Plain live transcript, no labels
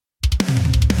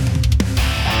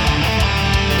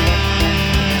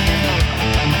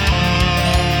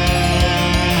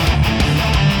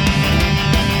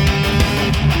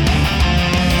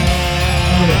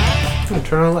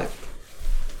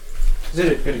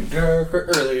getting darker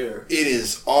earlier. It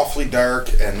is awfully dark,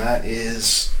 and that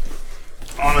is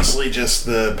honestly just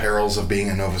the perils of being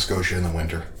in Nova Scotia in the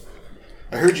winter.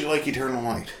 I heard you like Eternal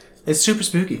Light. It's super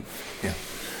spooky. Yeah.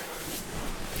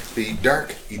 The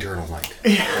dark Eternal Light,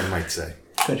 one might say.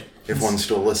 Good. If one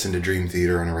still listened to Dream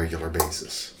Theater on a regular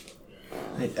basis.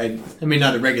 I mean,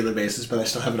 not a regular basis, but I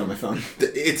still have it on my phone.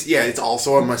 It's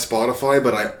also on my Spotify,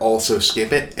 but I also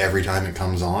skip it every time it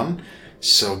comes on.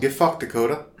 So get fucked,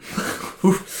 Dakota.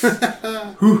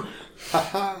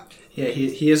 Yeah,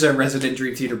 he is our resident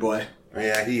Dream Theater boy.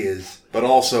 Yeah, he is. But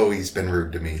also, he's been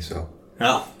rude to me, so.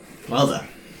 Oh, well done.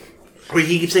 Well,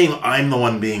 he keeps saying I'm the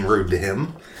one being rude to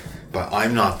him, but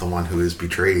I'm not the one who is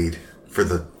betrayed for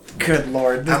the... Good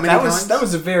lord. How many times? That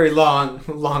was a very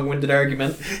long-winded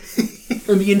argument.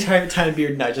 And the entire time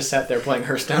Beard and I just sat there playing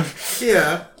Hearthstone.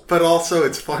 Yeah, but also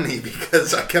it's funny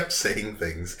because I kept saying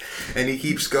things, and he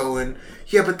keeps going,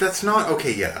 yeah, but that's not...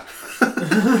 Okay, yeah.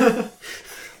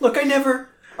 Look, I never...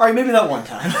 Alright, maybe that one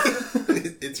time.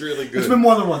 It's really good. It's been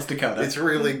more than once, Dakota. It's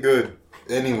really good.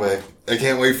 Anyway, I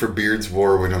can't wait for Beard's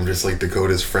War when I'm just like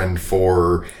Dakota's friend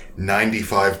for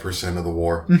 95% of the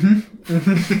war.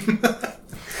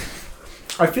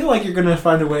 I feel like you're going to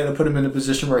find a way to put him in a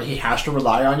position where he has to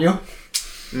rely on you.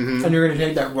 And you're going to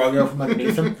take that rug out from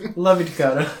underneath him. Love you,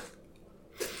 Dakota.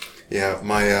 Yeah,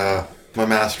 my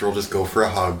master will just go for a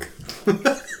hug.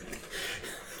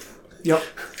 Yep.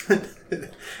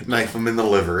 Knife him in the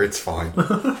liver, it's fine.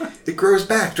 It grows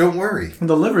back, don't worry.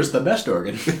 The liver's the best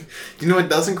organ. You know what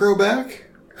doesn't grow back?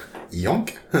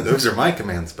 Yonk. Those are my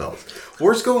command spells.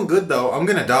 War's going good, though. I'm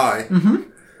gonna die.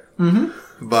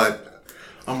 But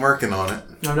I'm working on it.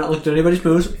 I've not looked at anybody's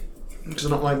moves, because I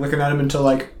don't like looking at them until,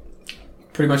 like,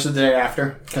 pretty much the day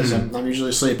after, because I'm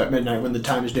usually asleep at midnight when the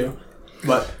time is due.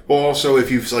 But well, also, if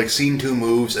you've like seen two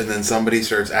moves, and then somebody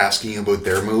starts asking you about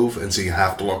their move, and so you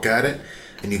have to look at it,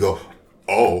 and you go...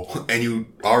 Oh, and you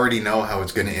already know how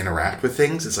it's going to interact with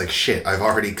things. It's like, shit, I've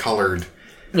already colored.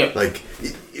 Yeah. Like,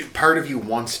 part of you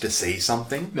wants to say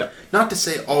something. Yeah. Not to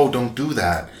say, oh, don't do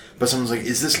that. But someone's like,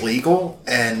 is this legal?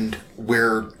 And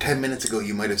where 10 minutes ago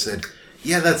you might have said,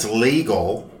 yeah, that's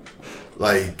legal.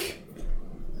 Like,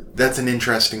 that's an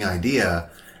interesting idea.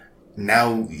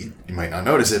 Now, you might not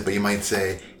notice it, but you might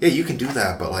say, yeah, you can do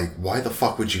that, but like, why the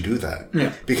fuck would you do that?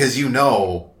 Yeah. Because you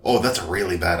know, oh, that's a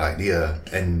really bad idea.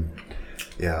 And...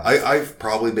 yeah, I've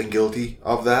probably been guilty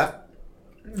of that.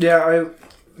 Yeah,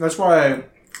 that's why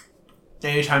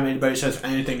anytime anybody says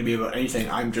anything to me about anything,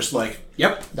 I'm just like,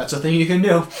 yep, that's a thing you can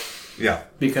do. Yeah.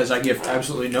 Because I give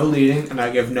absolutely no leading, and I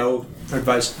give no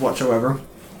advice whatsoever.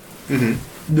 The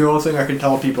only thing I can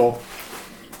tell people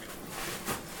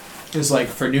is, like,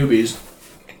 for newbies,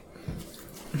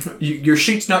 your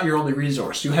sheet's not your only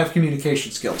resource. You have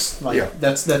communication skills. Like,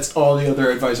 that's all the other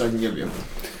advice I can give you.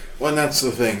 Well, and that's the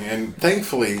thing. And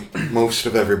thankfully, most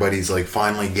of everybody's, like,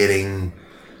 finally getting,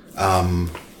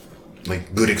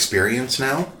 like, good experience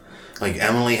now. Like,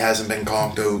 Emily hasn't been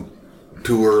conked out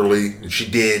too early. She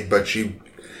did, but she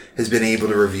has been able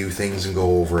to review things and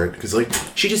go over it. Because, like,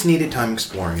 she just needed time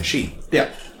exploring a sheet.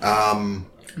 Yeah.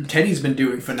 Teddy's been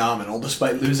doing phenomenal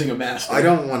despite losing a master. I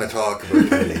don't want to talk about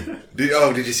Teddy.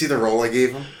 Did you see the roll I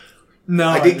gave him? No.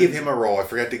 I did give him a roll. I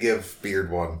forgot to give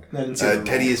Beard one. I didn't see the roll.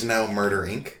 Teddy is now Murder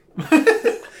Inc.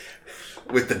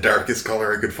 With the darkest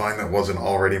color I could find that wasn't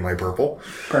already my purple.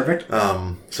 Perfect.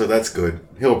 So that's good.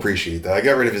 He'll appreciate that. I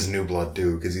got rid of his new blood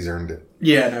too because he's earned it.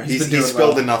 Yeah, no, he's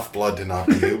spilled enough blood to not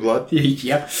be new blood.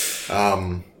 Yep.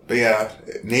 But yeah,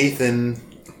 Nathan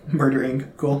Murder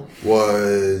Inc. Cool.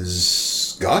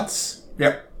 was Guts.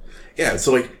 Yep. Yeah,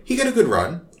 so like he got a good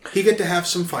run. He got to have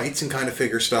some fights and kind of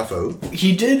figure stuff out.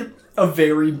 He did a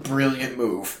very brilliant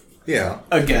move. Yeah.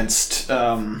 Against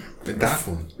that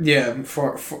one. Yeah,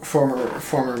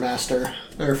 former master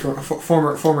or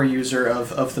former user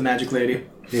of the Magic Lady.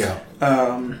 Yeah.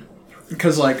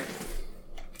 Because like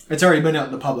it's already been out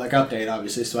in the public update,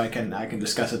 obviously, so I can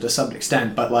discuss it to some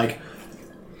extent. But like,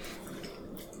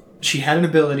 she had an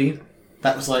ability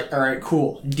that was like, all right,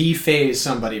 cool, dephase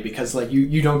somebody because like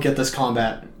you don't get this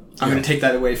combat. I'm gonna take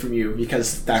that away from you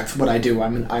because that's what I do.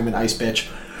 I'm an ice bitch.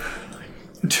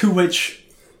 To which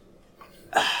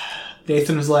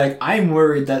Nathan was like, I'm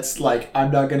worried that's like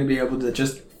I'm not gonna be able to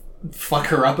just fuck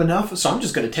her up enough, so I'm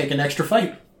just gonna take an extra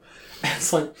fight. And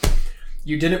it's like,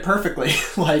 you did it perfectly.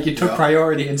 Like you took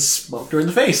priority and smoked her in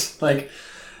the face. Like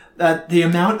that, the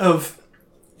amount of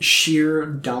sheer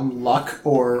dumb luck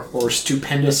or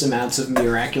stupendous amounts of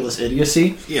miraculous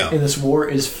idiocy in this war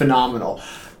is phenomenal.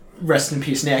 Rest in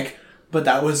peace, Nick. But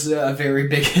that was a very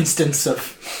big instance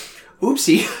of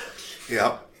oopsie.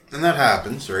 Yeah, and that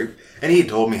happens, right? And he had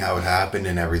told me how it happened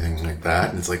and everything like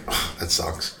that, and it's like, oh, that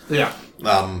sucks. Yeah.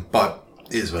 But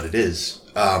it is what it is.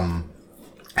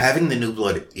 Having the new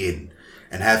blood in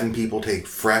and having people take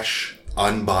fresh,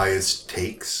 unbiased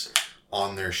takes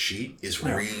on their sheet is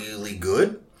really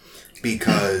good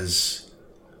because,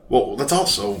 well, that's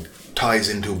also ties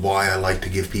into why I like to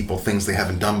give people things they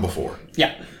haven't done before.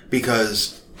 Yeah.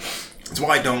 Because it's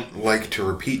why I don't like to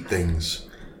repeat things.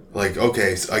 Like,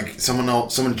 okay,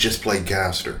 someone just played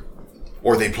caster.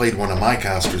 Or they played one of my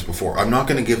casters before. I'm not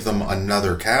going to give them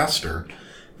another caster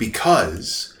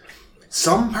because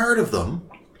some part of them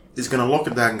is going to look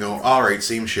at that and go, alright,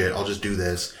 same shit, I'll just do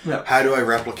this. Yeah. How do I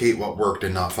replicate what worked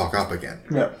and not fuck up again?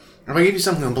 Yeah. If I give you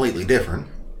something completely different,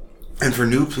 and for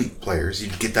new players,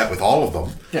 you get that with all of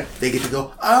them, yeah. They get to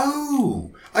go,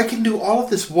 oh, I can do all of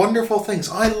this wonderful things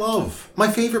I love. My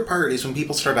favorite part is when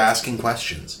people start asking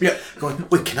questions. Yeah. Going,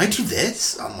 wait, can I do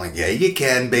this? I'm like, yeah, you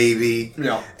can, baby.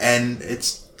 Yeah. And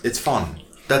it's fun.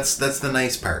 That's the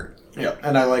nice part. Yeah,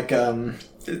 and I like,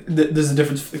 there's a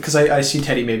difference, because I see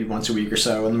Teddy maybe once a week or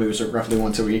so, and the moves are roughly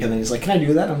once a week, and then he's like, can I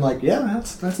do that? I'm like, yeah,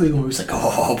 that's legal. He's like,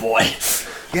 oh boy.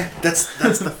 Yeah, that's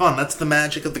the fun. That's the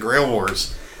magic of the Grail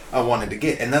Wars I wanted to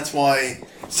get. And that's why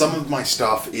some of my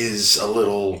stuff is a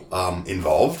little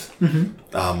involved.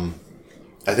 Mm-hmm.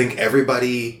 I think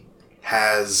everybody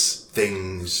has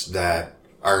things that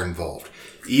are involved.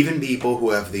 Even people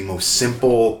who have the most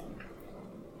simple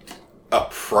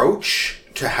approach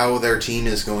to how their team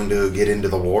is going to get into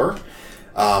the war,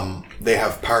 they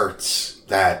have parts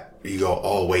that you go,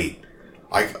 oh wait,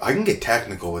 I can get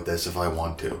technical with this if I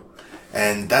want to.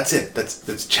 And that's it.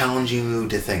 That's challenging you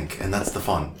to think, and that's the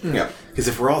fun. Yeah. Because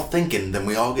if we're all thinking, then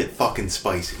we all get fucking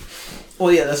spicy.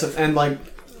 Well, yeah, and like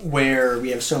where we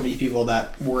have so many people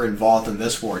that were involved in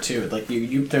this war too. Like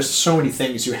you there's so many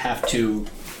things you have to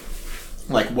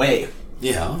like weigh.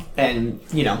 Yeah. And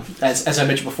as I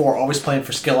mentioned before, always plan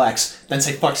for skill X, then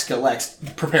say fuck skill X,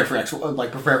 prepare for X,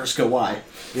 like prepare for skill Y.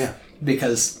 Yeah.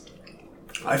 Because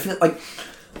I feel like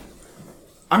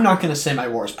I'm not going to say my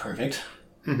war is perfect.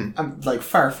 Mm-hmm. I'm like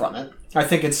far from it. I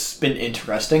think it's been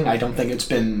interesting. I don't think it's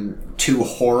been too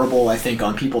horrible, I think,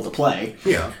 on people to play.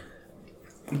 Yeah.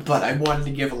 But I wanted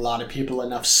to give a lot of people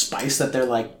enough spice that they're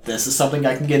like, this is something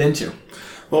I can get into.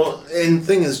 Well, and the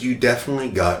thing is, you definitely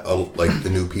got the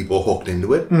new people hooked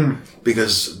into it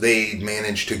because they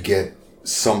managed to get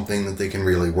something that they can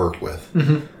really work with.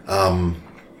 Mm-hmm.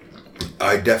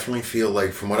 I definitely feel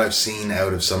like, from what I've seen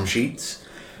out of some sheets,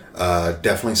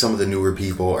 definitely some of the newer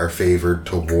people are favored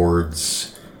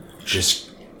towards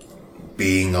just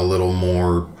being a little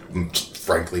more,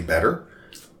 frankly, better.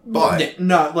 But yeah,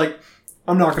 no, like,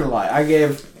 I'm not gonna lie. I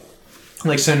gave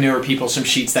like some newer people some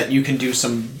sheets that you can do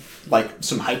some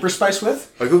hyperspice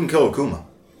with. I couldn't kill Akuma.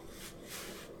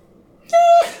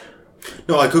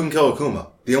 No, I couldn't kill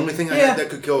Akuma. The only thing I had that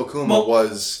could kill Akuma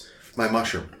was my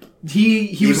mushroom.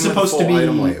 He was supposed to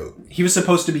be. He was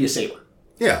supposed to be a saber.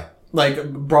 Yeah.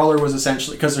 Like, Brawler was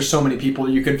essentially, because there's so many people,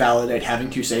 you could validate having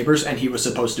two sabers, and he was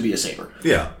supposed to be a saber.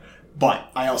 Yeah.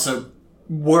 But I also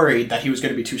worried that he was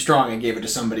going to be too strong and gave it to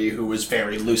somebody who was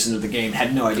very loose into the game,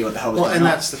 had no idea what the hell was going on. Well, and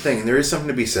that's the thing. There is something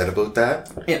to be said about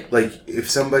that. Yeah. Like, if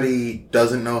somebody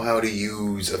doesn't know how to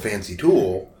use a fancy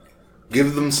tool,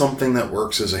 give them something that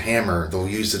works as a hammer. They'll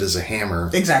use it as a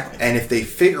hammer. Exactly. And if they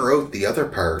figure out the other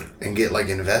part and get,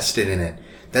 invested in it,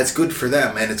 that's good for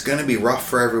them. And it's going to be rough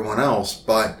for everyone else,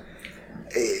 but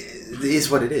it is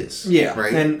what it is. Yeah.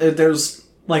 Right? And there's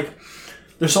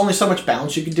only so much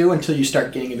balance you can do until you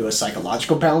start getting into a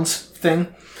psychological balance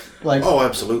thing. Like, oh,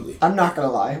 absolutely. I'm not going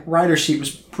to lie. Ryder's sheet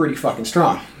was pretty fucking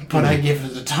strong, but I gave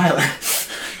it to Tyler.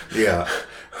 Yeah.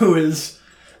 Who is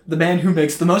the man who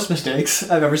makes the most mistakes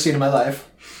I've ever seen in my life.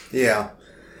 Yeah.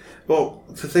 Well,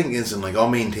 the thing is, and I'll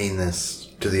maintain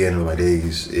this to the end of my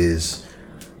days, is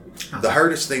the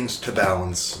hardest things to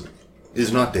balance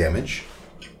is not damage.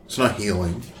 It's not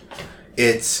healing.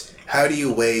 It's how do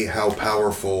you weigh how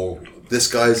powerful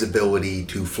this guy's ability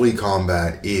to flee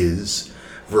combat is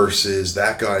versus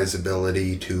that guy's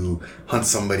ability to hunt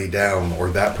somebody down, or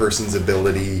that person's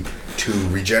ability to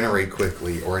regenerate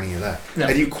quickly, or any of that. Yeah.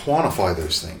 How do you quantify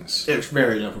those things? It's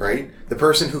very difficult. Right? The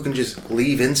person who can just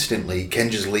leave instantly can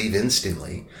just leave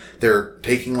instantly. They're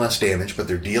taking less damage, but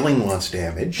they're dealing less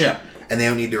damage. Yeah. And they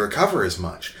don't need to recover as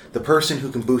much. The person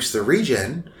who can boost their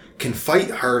regen can fight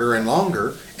harder and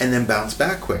longer and then bounce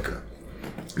back quicker.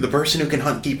 The person who can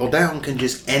hunt people down can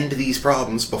just end these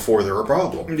problems before they're a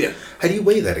problem. Yeah. How do you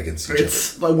weigh that against each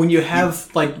other? Like when you have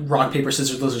rock, paper,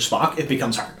 scissors, lizard, Spock, it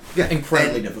becomes hard. Yeah.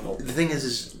 Incredibly difficult. The thing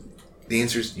is the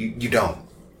answer is you don't.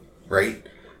 Right?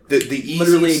 The easiest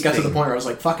literally got to thing- the point where I was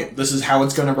like, fuck it, this is how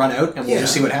it's going to run out, and we'll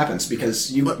just see what happens,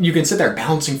 because you can sit there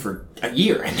balancing for a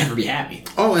year and never be happy.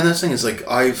 Oh, and that's the thing is, like,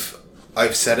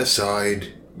 I've set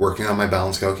aside working on my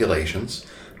balance calculations.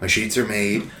 My sheets are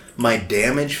made. My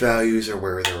damage values are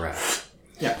where they're at.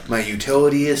 Yeah. My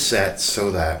utility is set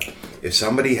so that if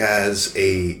somebody has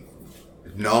a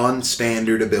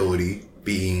non-standard ability,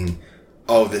 being,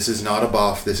 oh, this is not a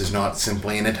buff, this is not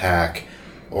simply an attack,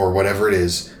 or whatever it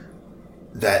is,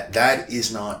 that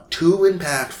is not too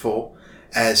impactful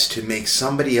as to make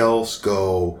somebody else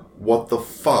go, what the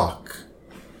fuck?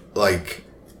 Like,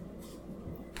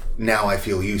 now I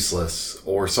feel useless,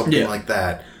 or something like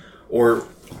that. Or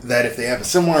that if they have a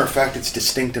similar effect, it's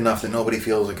distinct enough that nobody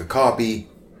feels like a copy,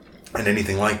 and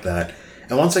anything like that.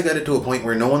 And once I got it to a point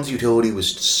where no one's utility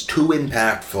was just too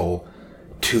impactful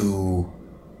to,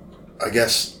 I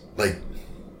guess, like,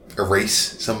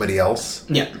 erase somebody else.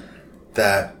 Yeah.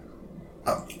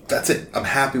 That's it. I'm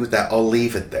happy with that. I'll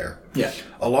leave it there. Yeah.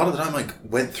 A lot of the time, I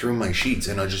went through my sheets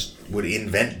and I just would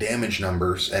invent damage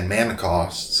numbers and mana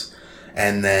costs,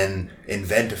 and then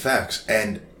invent effects.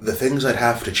 And the things I'd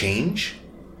have to change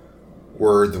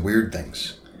were the weird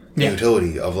things. The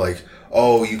utility of, like,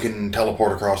 oh, you can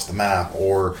teleport across the map,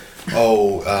 or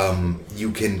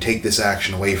you can take this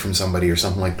action away from somebody, or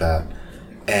something like that.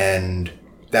 And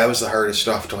that was the hardest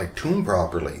stuff to, like, tune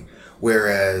properly.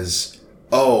 Whereas,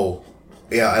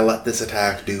 I let this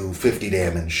attack do 50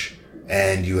 damage,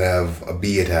 and you have a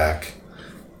B attack.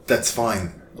 That's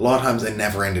fine. A lot of times I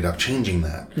never ended up changing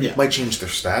that. Yeah. Might change their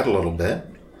stat a little bit,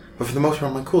 but for the most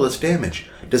part, I'm like, cool, that's damage.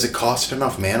 Does it cost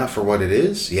enough mana for what it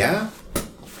is? Yeah.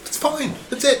 It's fine.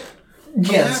 That's it.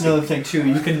 Yeah, that's another thing, too.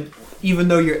 You can, even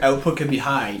though your output can be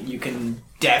high, you can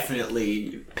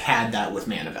definitely pad that with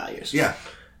mana values. Yeah.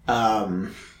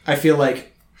 I feel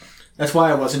like that's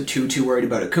why I wasn't too worried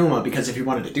about Akuma, because if he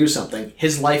wanted to do something,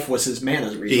 his life was his mana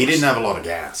resource. He didn't have a lot of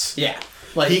gas. Yeah.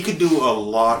 Like, he could do a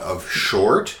lot of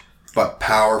short but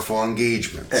powerful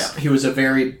engagements. Yeah, he was a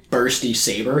very bursty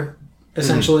saber,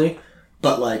 essentially.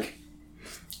 But, like,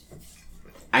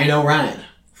 I know Ryan.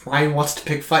 Ryan wants to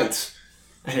pick fights.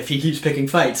 And if he keeps picking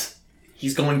fights,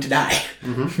 he's going to die.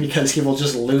 Because he will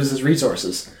just lose his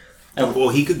resources. Well,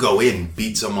 he could go in,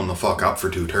 beat someone the fuck up for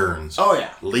 2 turns. Oh,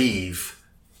 yeah. Leave,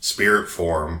 spirit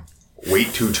form, wait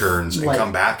 2 turns, and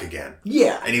come back again.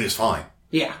 Yeah. And he was fine.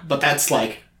 Yeah, but that's,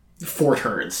 like, 4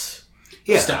 turns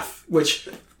stuff, which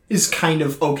is kind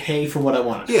of okay for what I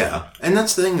wanted. Yeah, and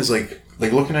that's the thing is, like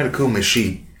looking at Akuma's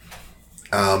sheet,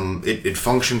 it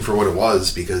functioned for what it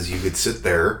was, because you could sit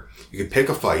there, you could pick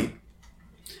a fight,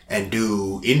 and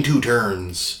do, in 2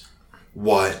 turns,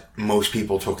 what most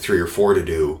people took 3 or 4 to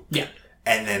do. Yeah.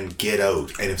 And then get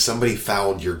out. And if somebody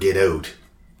fouled your get out,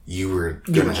 you were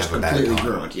going to have a bad time.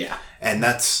 Ruined, yeah. And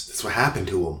that's what happened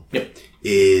to him. Yep.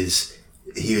 Is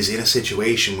he was in a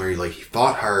situation where he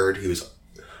fought hard.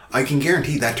 I can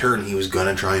guarantee that turn he was going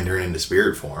to try and turn into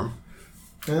spirit form.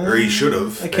 Or he should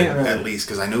have. I can't remember. At least,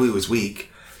 because I knew he was weak.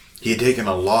 He had taken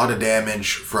a lot of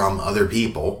damage from other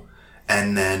people.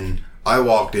 And then I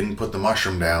walked in, put the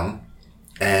mushroom down,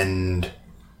 and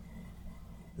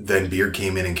then Beard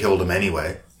came in and killed him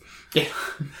anyway. Yeah.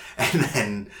 And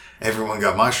then everyone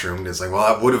got mushroomed. It's like, well,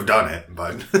 I would have done it,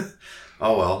 but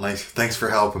oh well, nice. Thanks for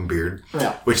helping, Beard.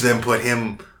 Yeah. Which then put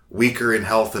him weaker in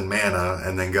health and mana,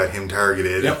 and then got him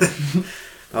targeted. Yep.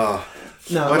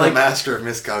 What a master of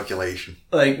miscalculation.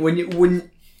 Like, when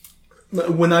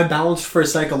I balanced for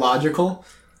psychological,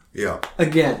 Yeah.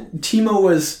 again, Timo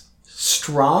was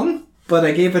strong, but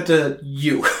I gave it to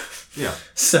you. Yeah.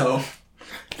 So,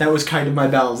 that was kind of my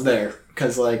balance there.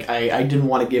 Because, like, I didn't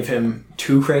want to give him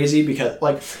too crazy, because,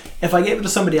 like, if I gave it to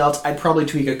somebody else, I'd probably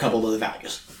tweak a couple of the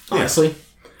values. Honestly.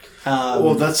 Yeah.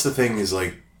 Well, that's the thing is,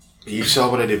 like, you saw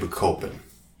what I did with Copen.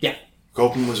 Yeah.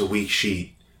 Copen was a weak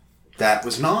sheet that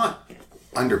was not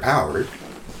underpowered.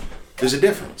 There's a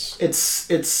difference.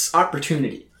 It's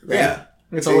opportunity, right? Yeah.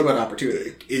 It's all about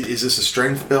opportunity. Is this a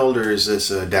strength build or is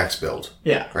this a dex build?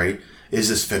 Yeah. Right? Is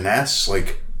this finesse?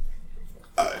 Like,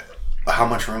 how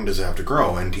much room does it have to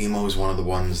grow? And Timo is one of the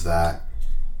ones that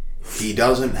he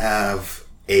doesn't have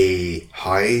a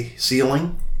high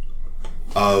ceiling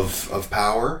of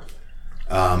power.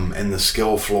 And the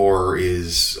skill floor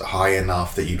is high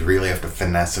enough that you'd really have to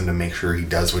finesse him to make sure he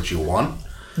does what you want.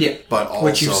 Yeah, but also,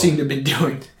 which you seem to have been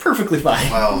doing perfectly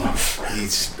fine. Well,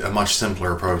 he's a much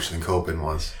simpler approach than Copen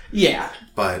was. Yeah.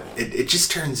 But it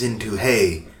just turns into,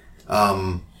 hey,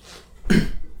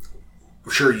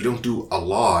 sure, you don't do a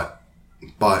lot,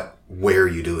 but where are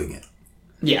you doing it?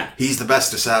 Yeah. He's the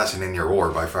best assassin in your war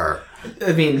by far.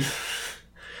 I mean,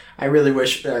 I really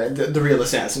wish the real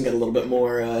assassin got a little bit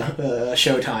more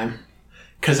showtime.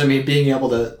 Because, I mean, being able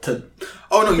to...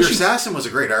 Oh, no, your assassin was a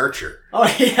great archer.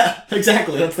 Oh, yeah,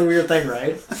 exactly. That's the weird thing,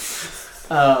 right?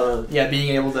 Yeah,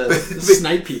 being able to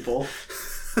snipe people.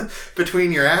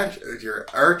 Between your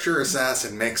archer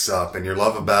assassin mix up and your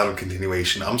love of battle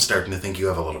continuation, I'm starting to think you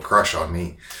have a little crush on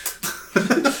me.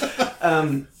 I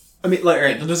mean, like,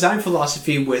 right, the design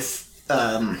philosophy with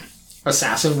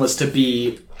assassin was to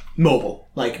be mobile,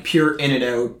 like pure in and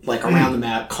out, like around the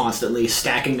map, constantly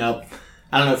stacking up.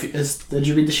 I don't know if did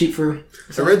you read the sheet for?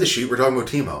 I read the sheet. We're talking about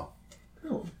Teemo.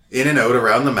 Oh. In and out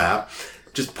around the map.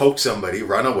 Just poke somebody,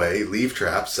 run away, leave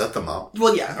traps, set them up.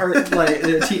 Well, yeah, or like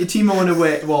Teemo in a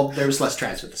way. Well, there was less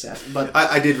traps with Assassin, but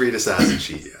I did read Assassin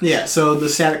sheet. Yeah. Yeah, so the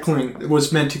static cling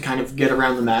was meant to kind of get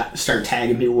around the map, start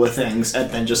tagging people with things, and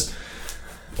then just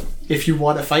if you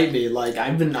want to fight me, like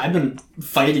I've been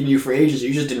fighting you for ages,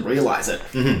 you just didn't realize it,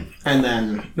 and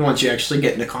then once you actually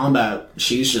get into combat,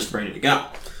 she's just ready to go.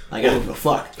 Like I don't give a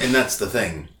fuck. And that's the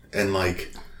thing, and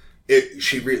like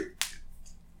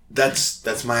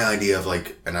That's my idea of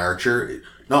like an archer.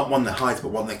 Not one that hides,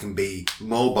 but one that can be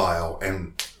mobile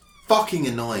and fucking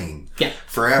annoying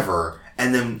forever.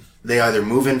 And then they either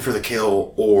move in for the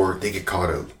kill or they get caught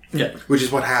out. Yeah. Which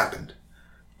is what happened.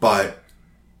 But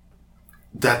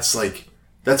that's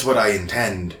what I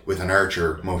intend with an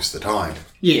archer most of the time.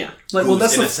 Yeah. Like, well,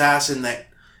 that's an assassin that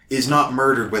is not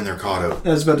murdered when they're caught out. I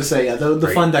was about to say, yeah,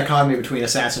 the fun dichotomy between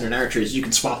assassin and archer is you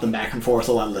can swap them back and forth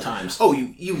a lot of the times. Oh,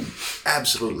 you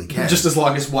absolutely can. Just as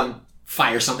long as one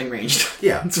fires something ranged.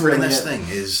 Yeah. It's really and this thing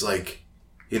is like,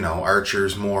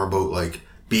 archer's more about like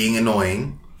being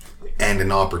annoying and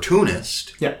an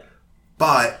opportunist. Yeah.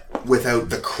 But without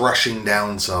the crushing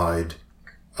downside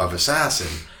of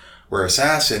assassin. Where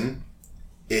assassin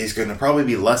is going to probably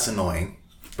be less annoying,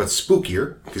 but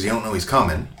spookier, because you don't know he's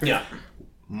coming. Yeah.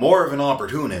 More of an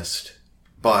opportunist,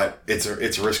 but it's a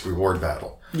risk-reward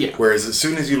battle. Yeah. Whereas as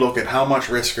soon as you look at how much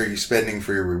risk are you spending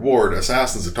for your reward,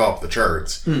 Assassin's atop the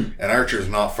charts, and Archer's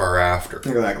not far after.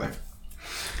 Exactly.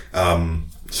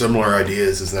 Similar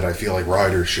ideas is that I feel like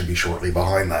Riders should be shortly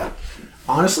behind that.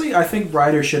 Honestly, I think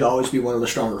Rider should always be one of the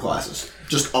stronger classes.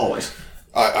 Just always.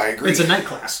 I agree. It's a night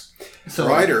class. So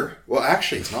Rider, well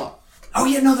actually it's not. Oh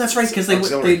yeah, no, that's right, because they went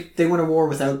to war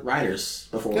without riders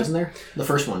before, wasn't there? The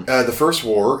first one. The first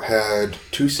war had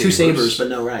two sabers. Two sabers, but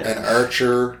no riders. An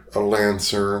archer, a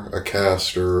lancer, a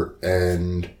caster,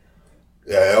 and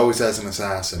it always has an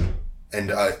assassin.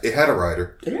 And it had a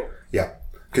rider. Did it? Yeah.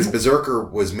 Because Berserker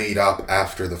was made up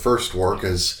after the first war,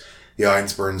 because the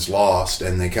Einspurns lost,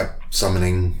 and they kept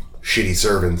summoning shitty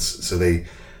servants, so they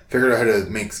figured out how to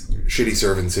make shitty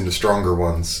servants into stronger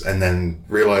ones, and then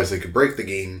realized they could break the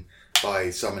game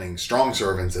by summoning strong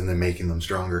servants and then making them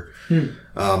stronger,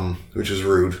 which is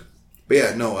rude. But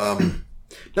yeah,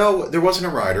 no, there wasn't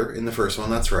a rider in the first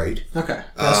one. That's right. Okay,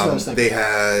 that's what I was thinking.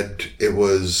 It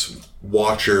was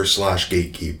Watcher /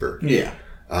 Gatekeeper. Yeah.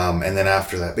 And then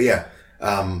after that, but yeah,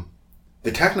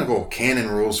 the technical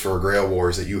canon rules for a Grail War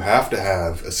is that you have to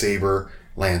have a Saber,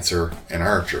 Lancer, and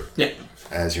Archer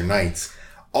as your knights.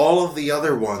 All of the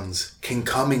other ones can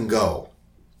come and go.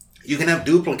 You can have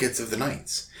duplicates of the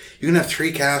knights. You can have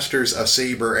 3 casters, a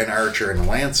Saber, an Archer, and a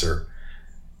Lancer.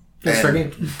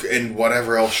 And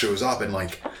whatever else shows up. And,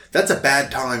 like, that's a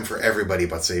bad time for everybody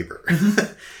but Saber.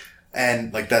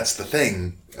 And, like, that's the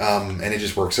thing. And it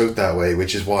just works out that way,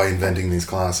 which is why inventing these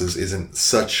classes isn't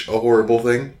such a horrible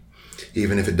thing.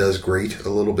 Even if it does grate a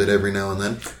little bit every now and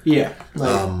then. Yeah.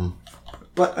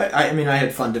 But, I mean, I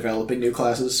had fun developing new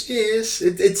classes. Yes,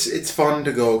 it's fun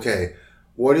to go, okay,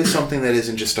 what is something that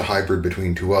isn't just a hybrid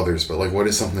between two others, but like what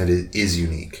is something that is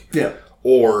unique? Yeah.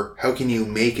 Or how can you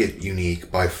make it unique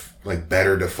by like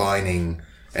better defining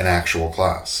an actual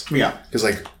class? Yeah. Because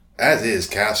like as is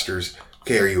casters,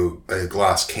 okay, are you a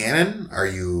glass cannon? Are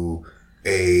you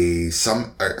a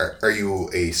are you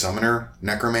a summoner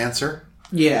necromancer?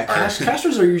 Yeah,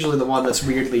 casters are usually the one that's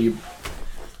weirdly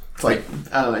like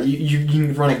I don't know. You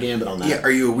can run a gambit on that. Yeah.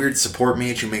 Are you a weird support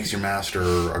mage who makes your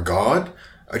master a god?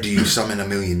 Or do you summon a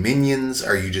million minions?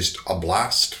 Are you just a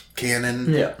blast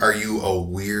cannon? Yeah. Are you a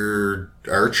weird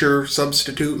archer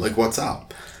substitute? Like, what's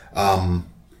up?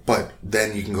 But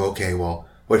then you can go, okay, well,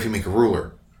 what if you make a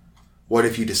ruler? What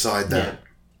if you decide that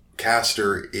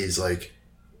caster is like,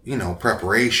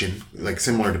 preparation, like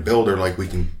similar to builder, like we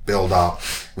can build up,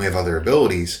 we have other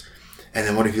abilities. And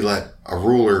then what if you let a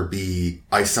ruler be,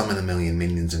 I summon a million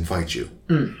minions and fight you?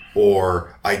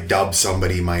 Or I dub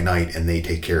somebody my knight and they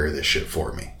take care of this shit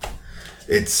for me.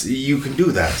 You can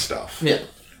do that stuff. Yeah.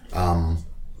 And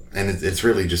it's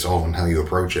really just all in how you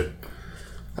approach it.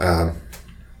 But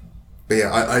But yeah,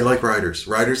 I like riders.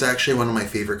 Riders actually one of my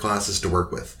favorite classes to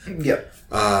work with. Yep.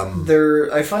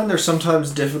 I find they're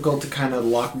sometimes difficult to kind of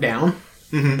lock down,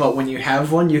 but when you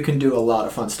have one, you can do a lot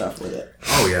of fun stuff with it.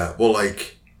 Oh yeah. Well,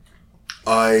 like,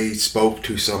 I spoke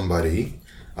to somebody.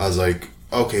 I was like,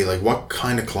 okay, like, what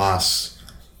kind of class?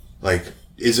 Like,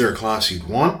 is there a class you'd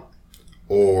want,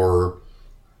 or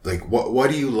like,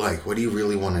 what do you like? What do you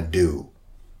really want to do?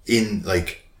 In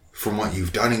like. From what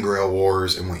you've done in Grail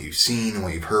Wars and what you've seen and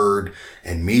what you've heard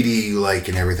and media you like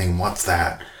and everything, what's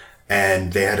that?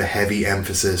 And they had a heavy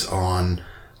emphasis on,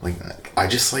 like, I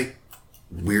just like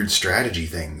weird strategy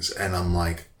things. And I'm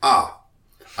like, I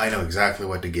know exactly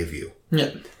what to give you. Yeah.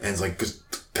 And it's like, 'cause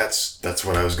that's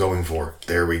what I was going for.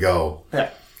 There we go.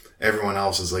 Yeah. Everyone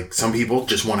else is like, some people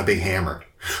just want a big hammer.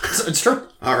 It's true.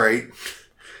 All right.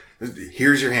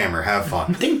 Here's your hammer. Have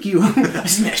fun. Thank you.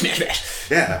 Smash, smash,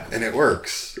 smash. Yeah, and it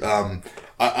works. I'm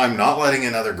not letting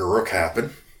another Garuk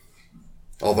happen.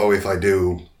 Although if I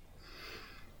do,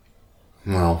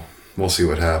 well, we'll see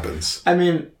what happens. I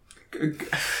mean,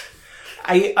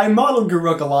 I modeled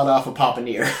Garuk a lot off of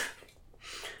Papaneer.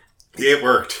 It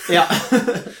worked. Yeah.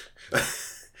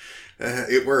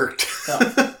 It worked.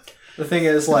 Yeah. The thing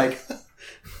is, like,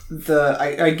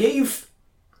 I gave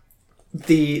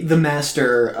the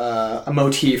master a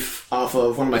motif off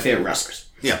of one of my favorite wrestlers.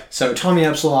 Yeah. So Tommy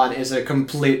Epsilon is a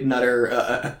complete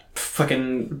nutter,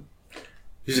 fucking.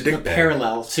 He's a dick bag.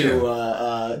 Parallel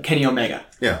to Kenny Omega.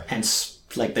 Yeah. Hence,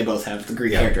 like, they both have the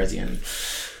Greek character at the end.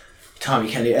 Tommy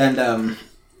Kenny. And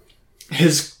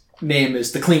his name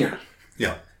is the Cleaner.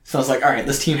 Yeah. So I was like, all right,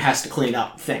 this team has to clean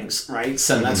up things, right?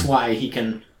 So that's why he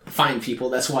can find people.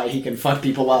 That's why he can fuck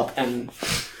people up. And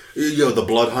the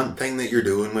blood hunt thing that you're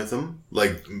doing with them,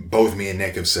 like both me and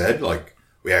Nick have said, like,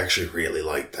 we actually really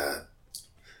like that.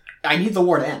 I need the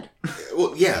war to end.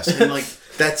 Well, yes, and like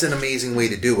that's an amazing way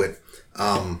to do it.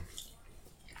 I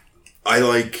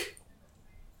like.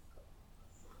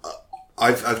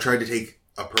 I've tried to take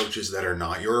approaches that are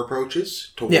not your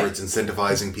approaches towards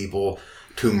incentivizing people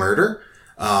to murder,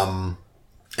 and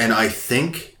I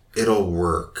think it'll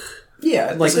work.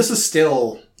 Yeah, like this is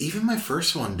still. Even my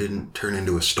first one didn't turn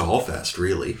into a stall fest,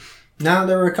 really. No,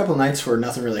 there were a couple nights where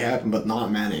nothing really happened, but not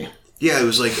many. Yeah, it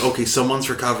was like, okay, someone's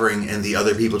recovering, and the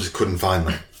other people just couldn't find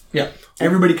them. Yeah,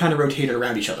 everybody kind of rotated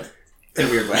around each other in a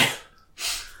weird way.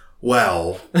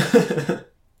 Well,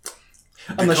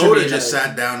 Dakota just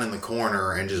sat down in the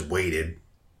corner and just waited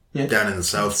down in the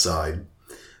south side.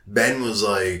 Ben was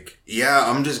like, yeah,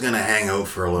 I'm just going to hang out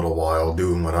for a little while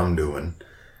doing what I'm doing.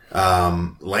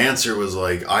 Lancer was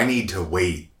like, I need to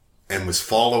wait, and was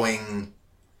following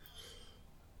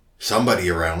somebody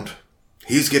around.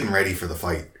 He was getting ready for the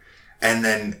fight. And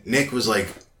then Nick was like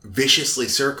viciously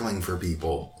circling for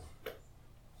people,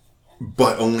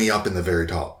 but only up in the very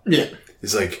top. Yeah.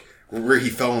 He's like, where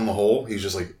he fell in the hole, he was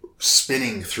just like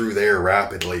spinning through there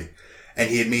rapidly.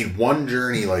 And he had made one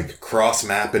journey like cross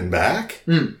map and back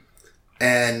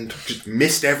and just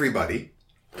missed everybody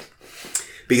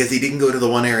because he didn't go to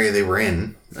the one area they were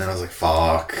in. And I was like,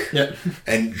 fuck. Yeah.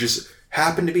 And just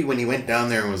happened to be when he went down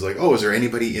there and was like, oh, is there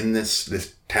anybody in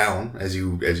this town, as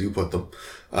you put them?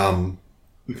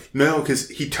 No, because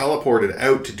he teleported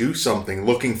out to do something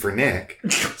looking for Nick.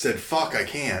 Said, fuck, I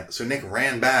can't. So Nick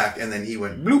ran back, and then he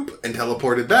went bloop and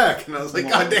teleported back. And I was like,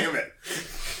 God damn it.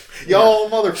 Y'all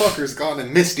motherfuckers gone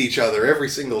and missed each other every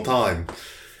single time.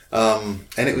 And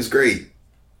it was great.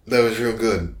 That was real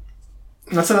good.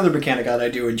 That's another mechanic that I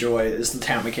do enjoy, is the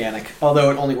town mechanic.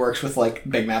 Although it only works with, like,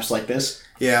 big maps like this.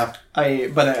 Yeah.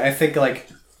 But I think, like,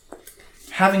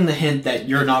 having the hint that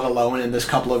you're not alone in this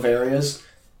couple of areas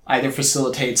either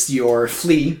facilitates your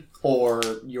flee or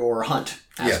your hunt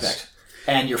aspect. Yes.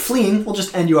 And your fleeing will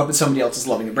just end you up in somebody else's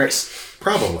loving embrace.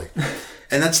 Probably.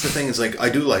 And that's the thing, is like, I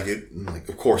do like it. Like,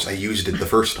 of course, I used it the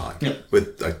first time. Yeah.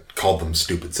 I called them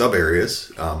stupid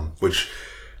sub-areas, which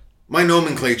my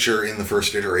nomenclature in the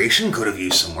first iteration could have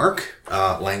used some work.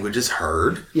 Language is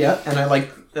hard. Yeah, and I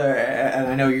like, and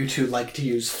I know you two like to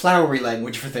use flowery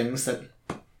language for things that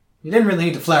you didn't really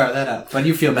need to flower that out, but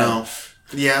you feel better. No.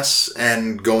 Yes,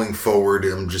 and going forward,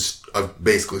 I've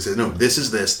basically said, no, this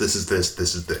is this, this is this,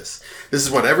 this is this. This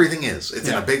is what everything is. It's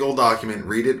in a big old document.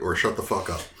 Read it or shut the fuck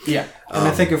up. Yeah, and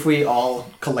I think if we all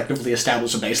collectively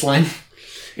establish a baseline,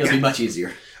 it'll be much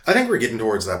easier. I think we're getting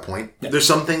towards that point. Yeah. There's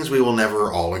some things we will never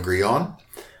all agree on,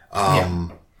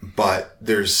 but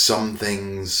there's some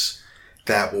things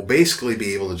that will basically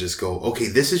be able to just go, okay,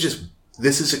 this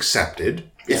is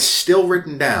accepted. Yeah. It's still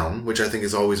written down, which I think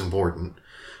is always important.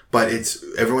 But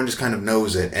everyone just kind of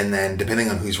knows it, and then depending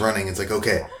on who's running, it's like,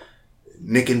 okay,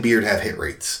 Nick and Beard have hit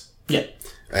rates. Yeah.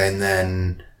 And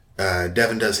then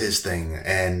Devin does his thing,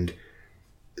 and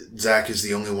Zach is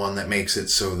the only one that makes it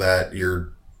so that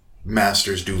your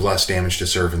masters do less damage to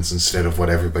servants instead of what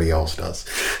everybody else does.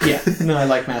 Yeah, no, I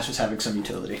like masters having some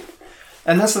utility.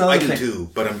 And that's another thing. I do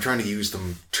too, but I'm trying to use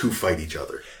them to fight each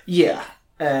other. Yeah,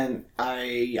 and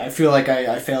I feel like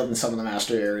I failed in some of the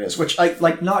master areas, which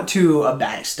not to a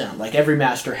bad extent. Like, every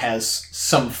master has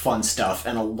some fun stuff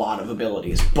and a lot of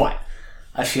abilities, but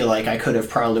I feel like I could have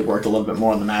probably worked a little bit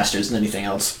more on the masters than anything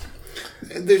else.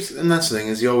 And that's the thing,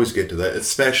 is you always get to that,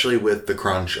 especially with the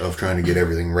crunch of trying to get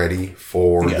everything ready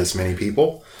for this many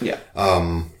people. Yeah.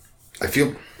 I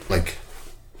feel like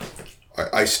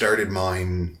I started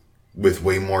mine with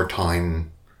way more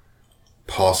time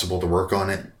possible to work on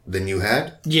it than you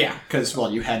had. Yeah, because,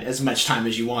 well, you had as much time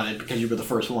as you wanted because you were the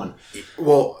first one.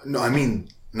 Well, no, I mean,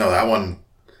 no, that one,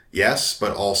 yes,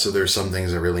 but also there's some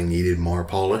things that really needed more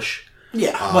polish.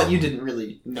 Yeah, but you didn't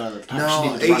really know at the time.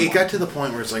 No, it got to the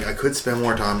point where it's like, I could spend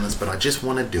more time on this, but I just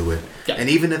want to do it. Yeah. And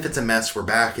even if it's a mess, we're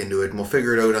back into it, and we'll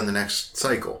figure it out on the next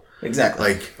cycle.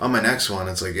 Exactly. Like, on my next one,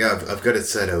 it's like, yeah, I've got it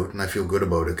set out, and I feel good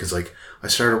about it, because, like, I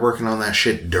started working on that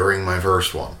shit during my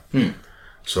first one.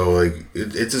 So, like,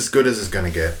 it's as good as it's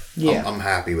going to get. Yeah. I'm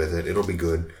happy with it. It'll be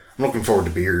good. I'm looking forward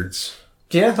to Beards.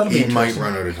 Yeah, that'll be He interesting. might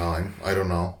run out of time. I don't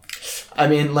know. I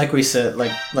mean, like we said,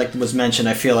 like was mentioned,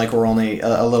 I feel like we're only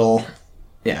a little...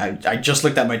 Yeah, I just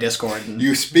looked at my Discord. And,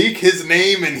 You speak his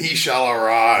name and he shall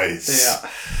arise.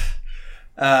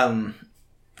 yeah.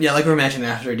 Yeah, like we were mentioning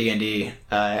after D&D,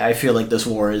 I feel like this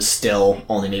war is still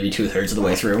only maybe 2/3 of the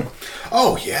way through.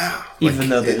 Oh, yeah. Even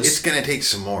though there's... It's going to take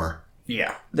some more.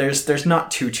 Yeah. There's not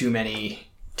too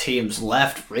many teams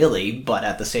left, really, but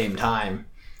at the same time...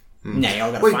 Nah,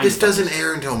 y'all gotta Wait, find this them. doesn't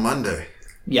air until Monday.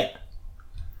 Yeah.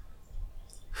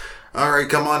 Alright,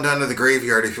 come on down to the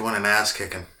graveyard if you want an ass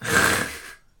kicking.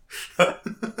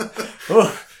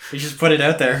 Oh, you just put it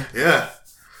out there. Yeah.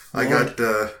 I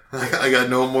got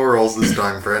no morals this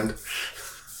time, friend.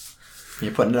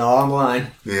 You're putting it all on the line.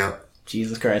 Yeah.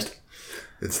 Jesus Christ.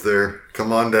 It's there.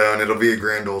 Come on down. It'll be a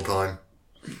grand old time.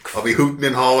 I'll be hooting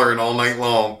and hollering all night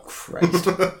long. Christ.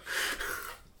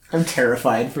 I'm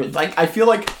terrified for... Like, I feel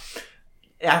like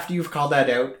after you've called that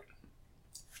out,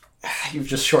 you've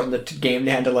just shortened the game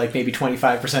down to, like, maybe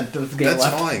 25% of the game That's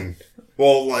left. fine.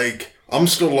 Well, like, I'm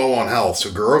still low on health, so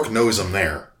Garok knows I'm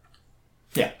there.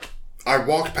 Yeah. I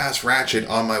walked past Ratchet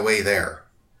on my way there.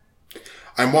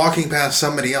 I'm walking past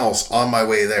somebody else on my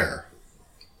way there.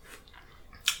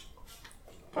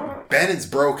 Bennon's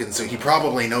broken, so he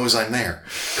probably knows I'm there.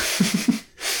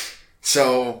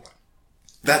 So,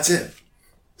 that's it.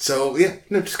 So, yeah,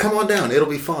 no, just come on down. It'll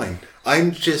be fine.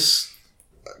 I'm just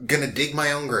gonna dig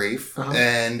my own grave,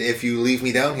 and if you leave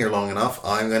me down here long enough,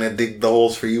 I'm gonna dig the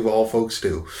holes for you all folks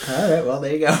too. Alright, well,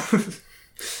 there you go.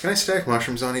 Can I stack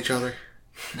mushrooms on each other?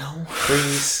 No.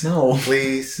 Please? No.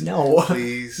 Please? No.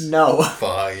 Please? No.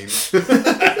 Fine.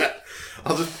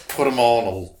 I'll just put them all in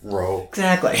a row.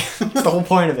 Exactly. That's the whole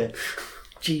point of it.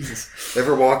 Jesus.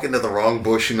 Ever walk into the wrong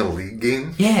bush in a league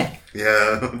game? Yeah.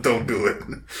 Yeah, don't do it.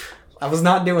 I was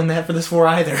not doing that for this war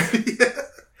either. Yeah.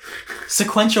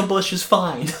 Sequential bush is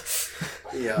fine.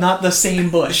 Yeah. Not the same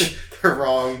bush. The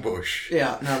wrong bush.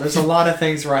 Yeah, no, there's a lot of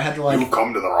things where I had to like... You've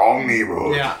come to the wrong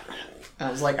neighborhood. Yeah.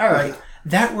 I was like, alright,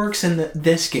 that works in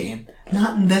this game.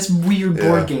 Not in this weird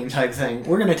board game type thing.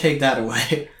 We're gonna take that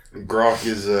away. Grok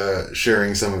is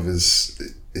sharing some of his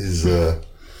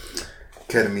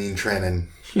ketamine, trenin,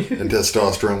 and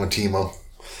testosterone with Timo.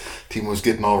 Timo's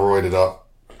getting all roided up.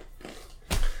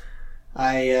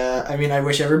 I mean, I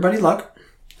wish everybody luck.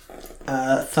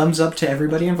 Thumbs up to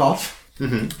everybody involved.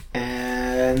 Mm-hmm.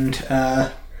 And,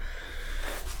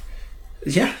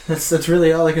 yeah, that's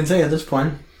really all I can say at this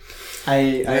point.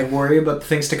 I worry about the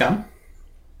things to come.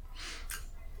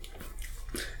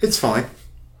 It's fine.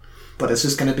 But it's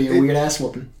just going to be a weird-ass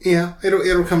whooping. Yeah,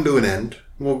 it'll come to an end.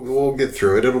 We'll get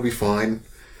through it. It'll be fine.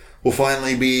 We'll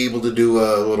finally be able to do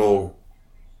a little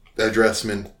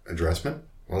addressment?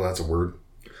 Well, that's a word.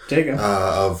 There you go.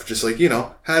 Of just like,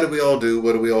 how do we all do?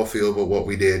 What do we all feel about what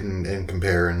we did and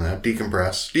compare and that?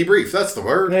 Decompress. Debrief, that's the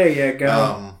word. There you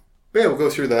go. Yeah, we'll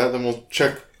go through that. Then we'll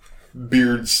check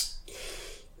Beard's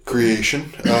creation,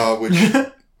 which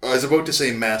I was about to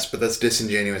say mess, but that's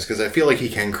disingenuous because I feel like he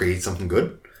can create something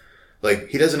good. Like,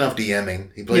 he does enough DMing.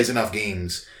 He plays enough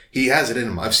games. He has it in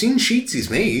him. I've seen sheets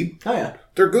he's made. Oh, yeah.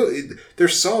 They're good. They're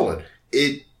solid.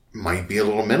 It might be a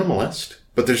little minimalist,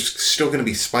 but there's still going to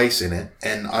be spice in it,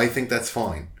 and I think that's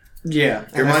fine. Yeah.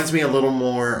 It reminds me a little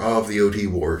more of the OT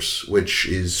Wars, which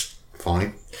is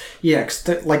fine. Yeah, cause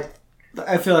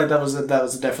I feel like that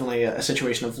was definitely a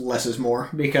situation of less is more,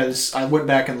 because I went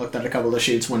back and looked at a couple of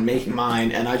sheets when making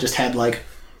mine, and I just had, 3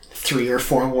 3 or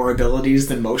 4 more abilities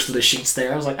than most of the sheets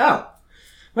there. I was like, oh,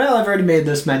 well, I've already made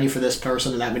this many for this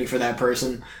person and that many for that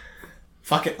person.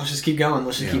 Fuck it, let's just keep going.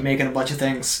 Let's just keep making a bunch of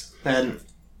things. And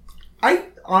I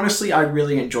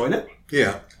really enjoyed it.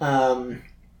 Yeah.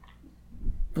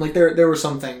 Like there were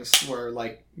some things where,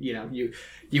 like, you know,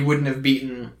 you wouldn't have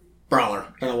beaten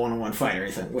Brawler in a 1-on-1 fight or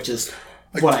anything, which is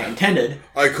what I intended.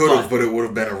 I could have, but it would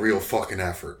have been a real fucking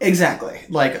effort. Exactly.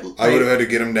 Like I would have had to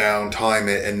get him down, time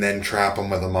it, and then trap him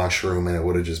with a mushroom, and it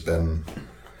would have just been...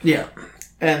 Yeah.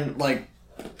 And, like,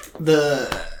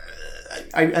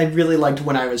 I really liked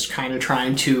when I was kind of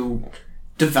trying to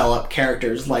develop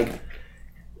characters. Like,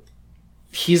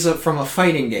 he's from a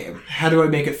fighting game. How do I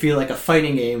make it feel like a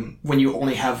fighting game when you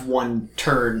only have 1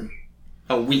 turn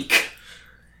a week?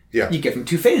 Yeah. You give him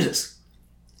 2 phases.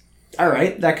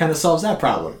 Alright, that kind of solves that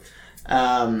problem.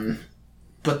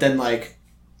 But then, like,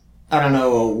 I don't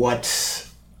know what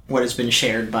has been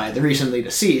shared by the recently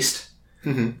deceased,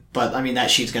 but, I mean,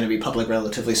 that sheet's going to be public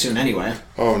relatively soon anyway.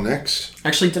 Oh, next?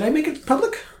 Actually, did I make it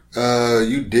public?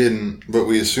 You didn't, but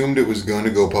we assumed it was going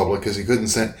to go public because he couldn't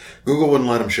send... Google wouldn't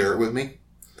let him share it with me.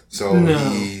 So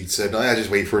he said, "I just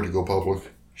wait for it to go public."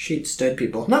 Sheets, dead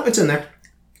people. No, it's in there.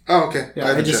 Oh, okay. Yeah,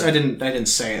 I didn't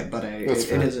say it, but it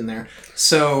is in there.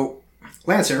 So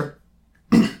Lancer,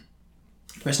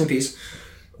 rest in peace,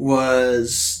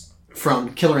 was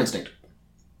from Killer Instinct.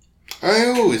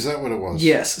 Oh, is that what it was?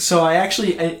 Yes. So I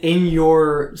actually,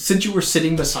 since you were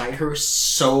sitting beside her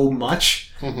so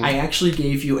much, I actually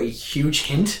gave you a huge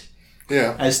hint.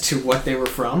 Yeah. As to what they were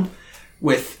from,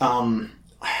 with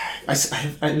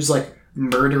it was like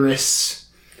murderous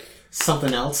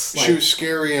something else. Like, she was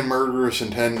scary and murderous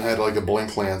and 10 had like a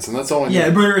blink lance, and that's all I knew.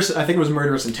 Yeah, murderous. I think it was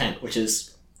murderous intent, which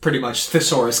is pretty much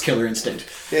Thesaurus Killer Instinct.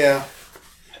 Yeah.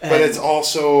 But it's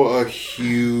also a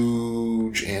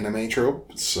huge anime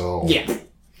trope, so...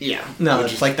 Yeah. No,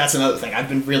 that's another thing. I've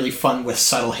been really fun with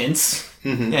subtle hints,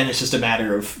 and it's just a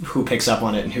matter of who picks up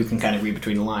on it and who can kind of read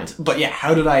between the lines. But yeah,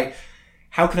 how could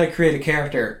I create a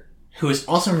character who is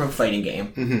also from a fighting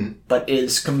game, but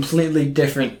is completely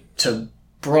different to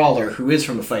Brawler, who is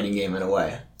from a fighting game in a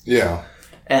way? Yeah.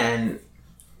 And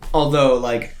although,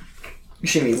 like,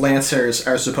 Shimmy, Lancers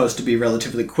are supposed to be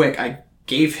relatively quick, I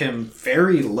gave him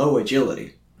very low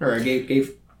agility. Or I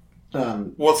gave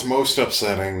What's most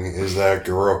upsetting is that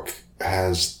Garruk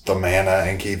has the mana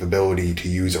and capability to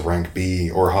use a rank B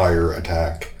or higher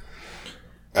attack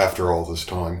after all this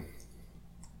time.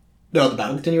 No, the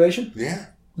battle continuation? Yeah.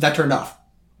 That turned off.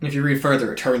 If you read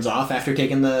further, it turns off after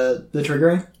taking the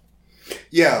triggering?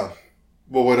 Yeah.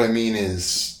 Well, what I mean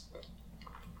is,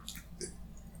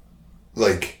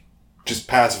 like, just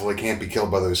passively can't be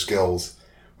killed by those skills,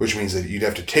 which means that you'd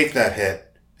have to take that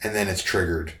hit, and then it's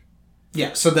triggered.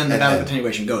 Yeah, so then the battle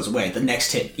continuation goes away. The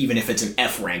next hit, even if it's an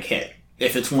F rank hit,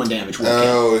 if it's 1 damage, 1 kill.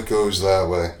 Oh, it goes that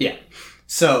way. Yeah.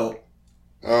 So...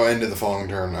 Oh, end of the following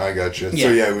turn. I got you. Yeah.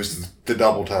 So yeah, it was the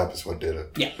double tap is what did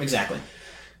it. Yeah, exactly.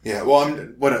 Yeah,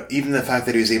 well, even the fact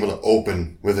that he was able to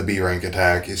open with a B rank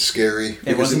attack is scary.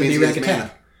 It wasn't a B rank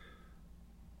attack.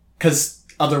 Because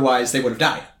otherwise they would have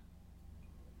died.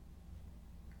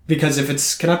 Because if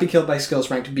it cannot be killed by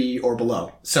skills ranked B or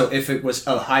below. So if it was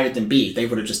higher than B, they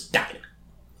would have just died.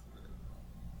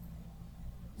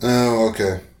 Oh,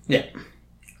 okay. Yeah.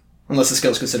 Unless the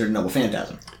skill is considered a Noble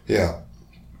Phantasm. Yeah.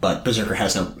 But Berserker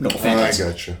has no Noble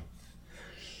Phantasm.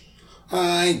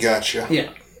 I gotcha. Yeah.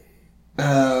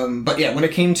 But yeah, when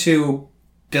it came to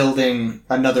building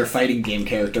another fighting game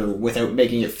character without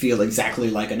making it feel exactly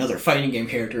like another fighting game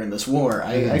character in this war,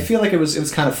 I feel like it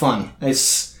was kind of fun.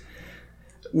 It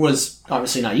was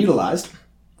obviously not utilized,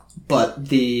 but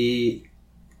the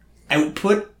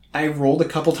output I rolled a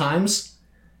couple times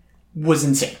was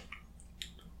insane.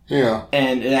 Yeah.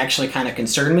 And it actually kind of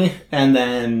concerned me, and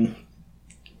then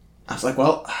I was like,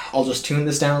 well, I'll just tune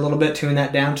this down a little bit, tune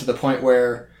that down to the point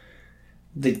where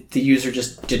the user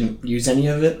just didn't use any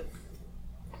of it,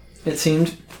 it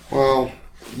seemed. Well,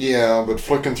 yeah, but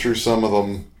flicking through some of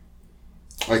them,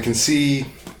 I can see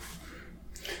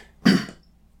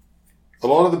a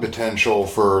lot of the potential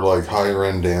for, like, higher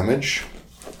end damage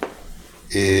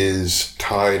is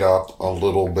tied up a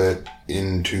little bit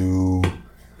into,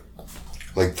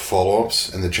 like, the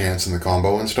follow-ups and the chance and the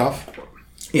combo and stuff.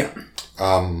 Yeah.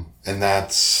 And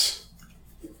that's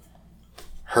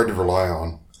hard to rely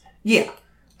on. Yeah.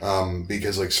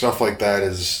 Because, like, stuff like that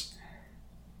is...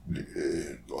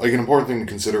 like, an important thing to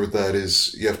consider with that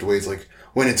is you have to wait. It's like,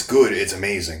 when it's good, it's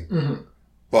amazing. Mm-hmm.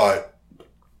 But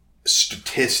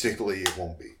statistically, it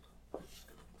won't be.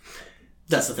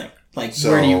 That's the thing. Like,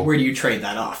 so, where do you trade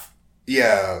that off?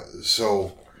 Yeah,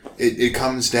 so it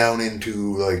comes down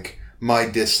into, like, my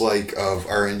dislike of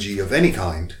RNG of any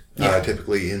kind,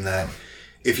 typically in that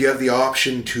if you have the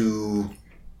option to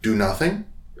do nothing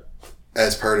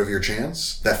as part of your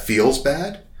chance, that feels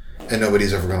bad, and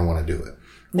nobody's ever going to want to do it.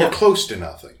 Yeah. Or close to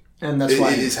nothing. And that's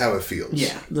why... It is how it feels.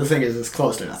 Yeah, the thing is, it's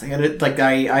close to nothing. And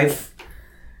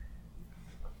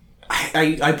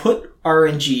I put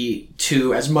RNG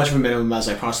to as much of a minimum as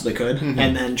I possibly could,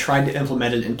 and then tried to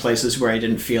implement it in places where I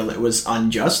didn't feel it was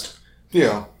unjust.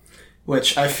 Yeah.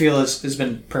 Which I feel has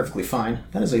been perfectly fine.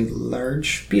 That is a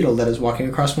large beetle that is walking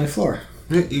across my floor.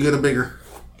 Yeah, you got a bigger.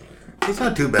 It's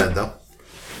not too bad, though.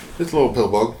 It's a little pill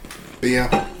bug. But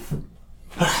yeah.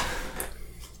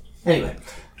 Anyway.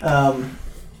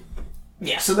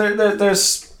 Yeah, so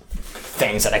there's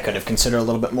things that I could have considered a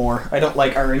little bit more. I don't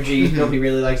like RNG. Nobody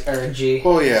really likes RNG.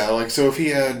 Well, yeah, like, so if he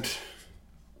had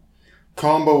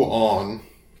combo on,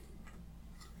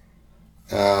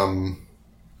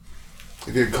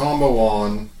 if you had combo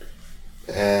on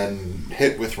and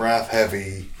hit with Wrath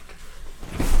Heavy,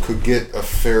 could get a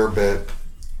fair bit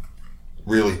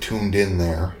really tuned in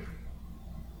there.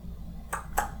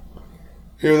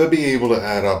 Yeah, they'd be able to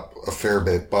add up a fair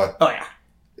bit, but Oh, yeah.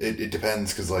 it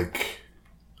depends, because, like,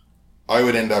 I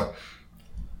would end up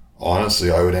trying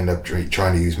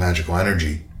to use magical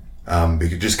energy,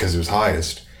 because it was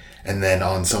highest. And then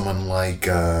on someone like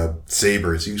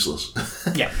Saber, it's useless.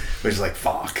 Yeah. Which is like,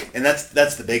 fuck. And that's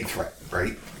the big threat,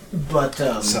 right? But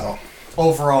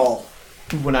overall,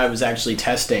 when I was actually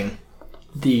testing,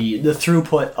 the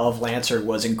throughput of Lancer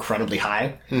was incredibly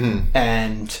high.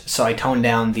 And so I toned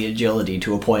down the agility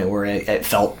to a point where it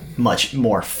felt much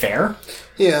more fair.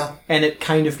 Yeah. And it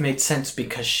kind of made sense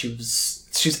because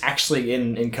she's actually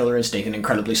in Killer Instinct an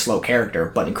incredibly slow character,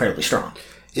 but incredibly strong.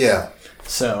 Yeah.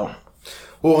 So...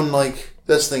 Well, and, like,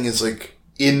 this thing is, like,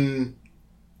 in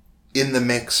the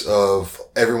mix of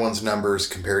everyone's numbers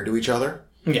compared to each other.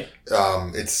 Yeah.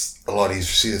 It's a lot easier to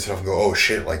see this stuff and go, oh,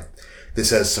 shit, like, this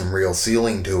has some real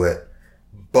ceiling to it,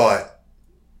 but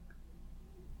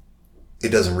it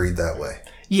doesn't read that way.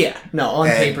 Yeah. No, on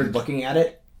paper, looking at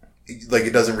it. Like,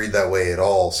 it doesn't read that way at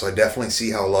all, so I definitely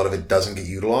see how a lot of it doesn't get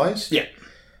utilized. Yeah.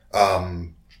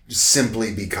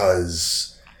 Simply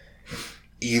because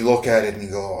you look at it and you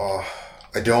go, oh...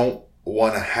 I don't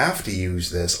want to have to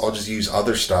use this. I'll just use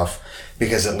other stuff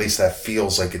because at least that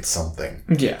feels like it's something.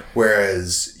 Yeah.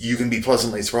 Whereas you can be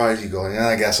pleasantly surprised. You go, yeah,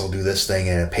 I guess I'll do this thing,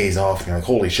 and it pays off. And you're like,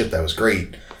 holy shit, that was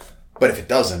great. But if it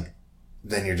doesn't,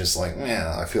 then you're just like,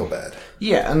 yeah, I feel bad.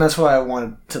 Yeah, and that's why I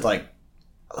wanted to, like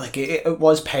it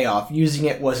was payoff. Using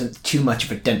it wasn't too much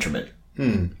of a detriment.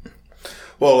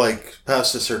 Well, like,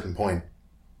 past a certain point,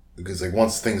 because, like,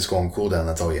 once things go on cooldown,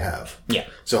 that's all you have. Yeah.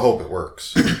 So hope it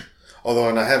works. Although,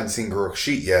 and I haven't seen Garok's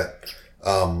sheet yet,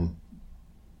 from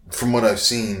what I've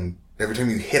seen, every time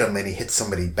you hit him and he hits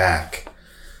somebody back,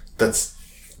 that's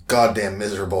goddamn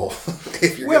miserable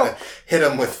if you're going to hit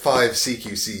him with 5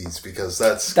 CQCs, because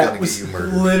that's going to get you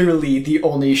murdered. Literally the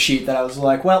only sheet that I was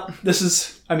like, well, this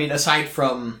is, I mean, aside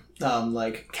from,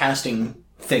 like, casting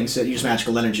things that use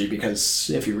magical energy,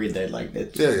 because if you read that, like,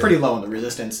 it's pretty low on the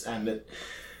resistance, and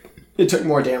it took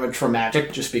more damage from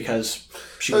magic just because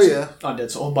she was undead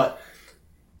soul, but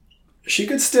she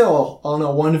could still, on a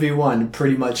 1v1,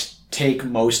 pretty much take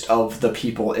most of the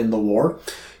people in the war.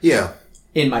 Yeah.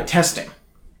 In my testing.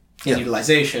 In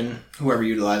utilization, whoever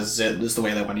utilizes it is the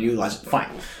way they want to utilize it, fine.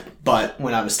 But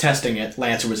when I was testing it,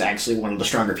 Lancer was actually one of the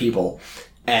stronger people,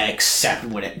 except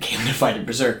when it came to fighting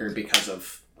Berserker because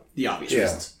of the obvious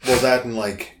reasons. Well, that and,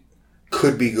 like,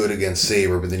 could be good against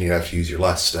Saber, but then you have to use your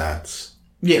less stats.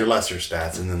 Yeah. Your lesser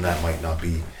stats, and then that might not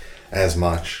be as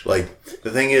much. Like,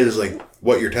 the thing is, like,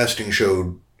 what your testing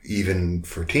showed, even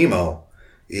for Teemo,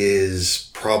 is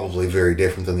probably very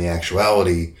different than the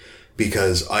actuality,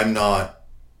 because I'm not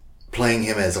playing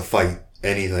him as a fight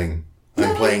anything.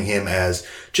 I'm playing him as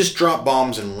just drop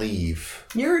bombs and leave.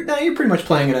 You're pretty much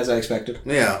playing it as I expected.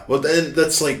 Yeah. Well, then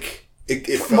that's like,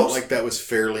 it felt like that was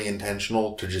fairly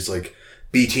intentional to just, like,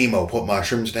 be Teemo, put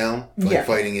mushrooms down. Like,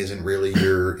 fighting isn't really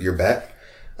your bet.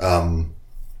 And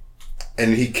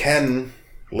he can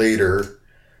later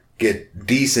get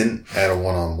decent at a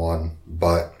one-on-one,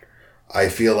 but I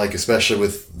feel like, especially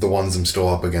with the ones I'm still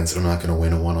up against, I'm not going to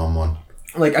win a one-on-one.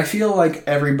 Like, I feel like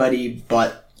everybody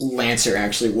but Lancer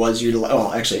actually was utilized.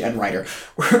 Oh, actually, and Ryder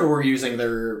were using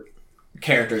their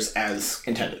characters as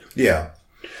intended. Yeah.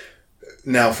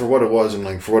 Now, for what it was, and,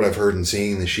 like, for what I've heard and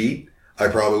seeing the sheet, I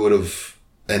probably would have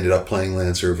ended up playing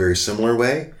Lancer a very similar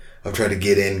way. I've tried to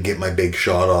get in, get my big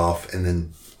shot off, and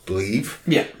then leave.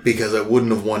 Yeah. Because I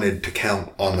wouldn't have wanted to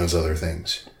count on those other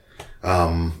things.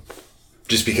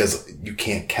 Just because you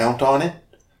can't count on it.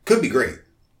 Could be great.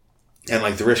 And,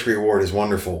 like, the risk reward is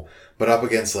wonderful. But up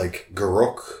against like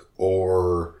Garruk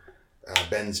or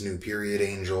Ben's new period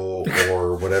angel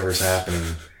or whatever's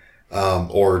happening,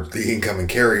 or the incoming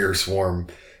carrier swarm,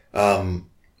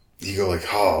 you go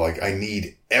like, oh, like I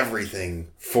need everything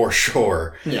for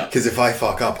sure. Yeah. Because if I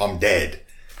fuck up, I'm dead.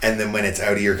 And then when it's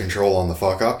out of your control on the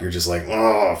fuck up, you're just like,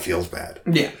 oh, it feels bad.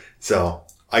 Yeah. So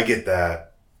I get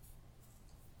that.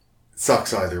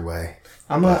 Sucks either way.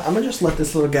 I'm gonna just let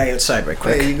this little guy outside right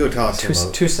quick. Hey, you go toss him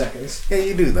out. 2 seconds. Yeah,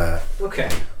 you do that. Okay.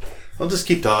 I'll just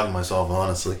keep talking to myself,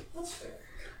 honestly. That's fair.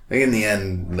 Like in the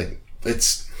end, like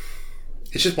it's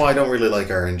just why I don't really like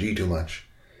RNG too much.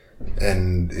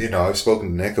 And you know, I've spoken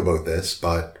to Nick about this,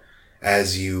 but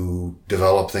as you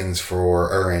develop things for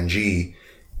RNG,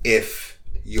 if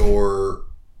your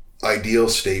ideal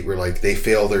state where like they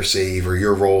fail their save or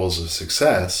your roll is a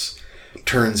success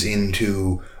turns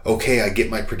into, okay, I get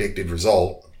my predicted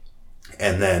result,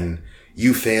 and then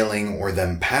you failing or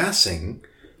them passing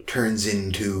turns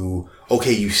into,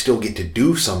 okay, you still get to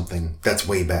do something that's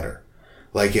way better.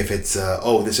 Like if it's,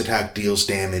 this attack deals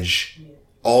damage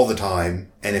all the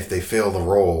time, and if they fail the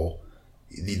roll,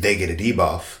 they get a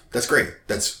debuff. That's great.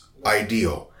 That's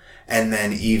ideal. And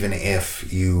then even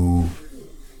if you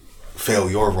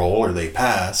fail your roll or they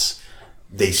pass,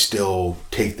 they still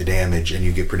take the damage and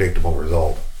you get predictable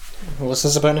result. What's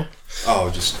this about now? Oh,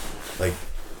 just like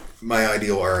my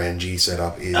ideal RNG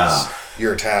setup is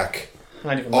your attack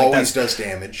always does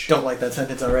damage. Don't like that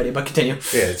sentence already, but continue.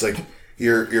 Yeah, it's like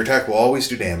your attack will always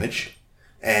do damage,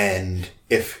 and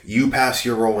if you pass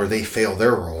your roll or they fail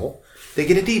their roll, they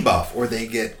get a debuff or they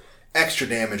get extra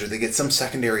damage or they get some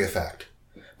secondary effect.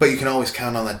 But you can always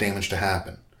count on that damage to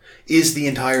happen. Is the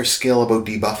entire skill about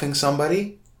debuffing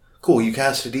somebody? Cool, you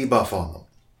cast a debuff on them.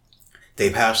 They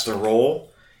pass their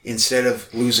roll. Instead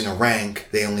of losing a rank,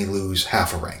 they only lose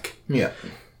half a rank. Yeah.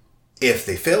 If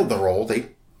they failed the roll, they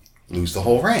lose the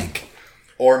whole rank.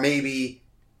 Or maybe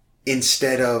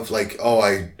instead of like,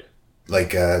 use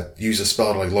a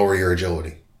spell to like lower your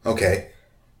agility. Okay.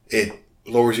 It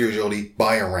lowers your agility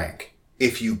by a rank.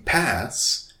 If you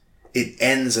pass, it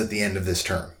ends at the end of this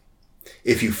turn.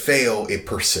 If you fail, it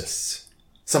persists.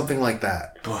 Something like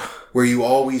that. Where you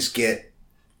always get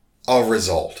a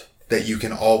result that you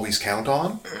can always count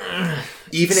on,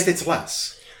 even if it's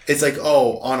less. It's like,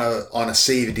 on a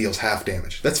save it deals half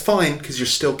damage. That's fine, because you're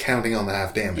still counting on the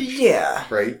half damage. Yeah.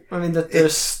 Right? I mean,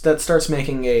 that starts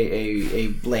making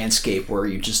a landscape where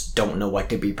you just don't know what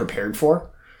to be prepared for.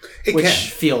 Which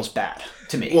feels bad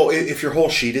to me. Well, if your whole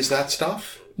sheet is that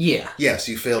stuff... Yeah. Yes,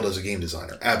 you failed as a game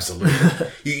designer. Absolutely.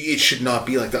 It should not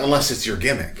be like that, unless it's your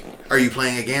gimmick. Are you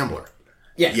playing a gambler?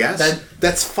 Yeah. Yes?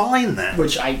 That's fine then.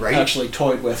 Which I actually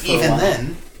toyed with for a while. Even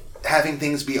then, having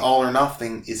things be all or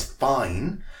nothing is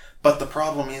fine, but the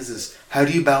problem is how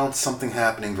do you balance something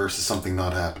happening versus something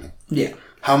not happening? Yeah.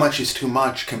 How much is too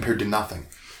much compared to nothing?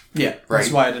 Yeah. Right?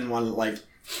 That's why I didn't want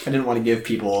to give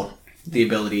people the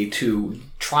ability to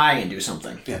try and do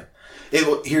something. Yeah.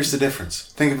 Here's the difference.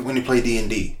 Think of it when you play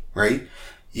D&D, right?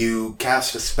 You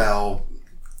cast a spell,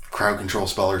 crowd control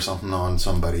spell or something on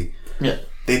somebody. Yeah.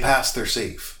 They pass their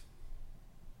save.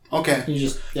 Okay.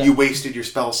 You You wasted your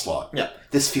spell slot. Yeah.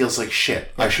 This feels like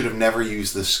shit. Yeah. I should have never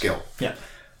used this skill. Yeah.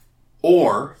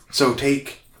 Or, so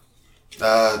take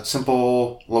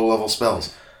simple low-level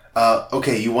spells.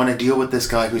 Okay, you want to deal with this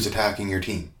guy who's attacking your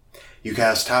team. You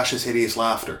cast Tasha's Hideous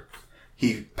Laughter.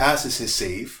 He passes his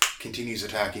save, continues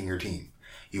attacking your team.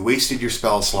 You wasted your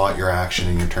spell slot, your action,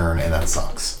 and your turn, and that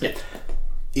sucks. Yeah.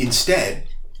 Instead,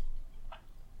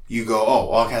 you go,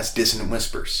 I'll cast Dissonant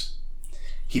Whispers.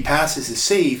 He passes his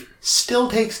save, still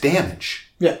takes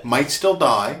damage. Yeah. Might still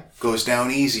die, goes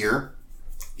down easier.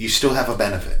 You still have a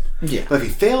benefit. Yeah. But if he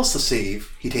fails the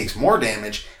save, he takes more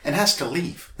damage and has to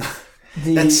leave.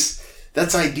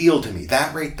 That's ideal to me.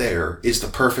 That right there is the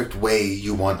perfect way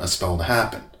you want a spell to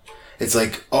happen. It's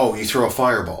like, you throw a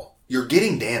fireball. You're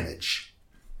getting damage.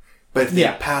 But if they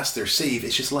pass their save,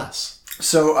 it's just less.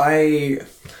 So I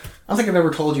don't think I've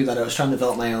ever told you that I was trying to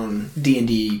develop my own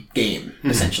D&D game,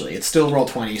 essentially. It's still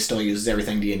Roll20, still uses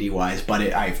everything D&D-wise, but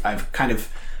I've kind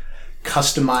of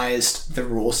customized the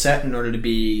rule set in order to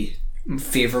be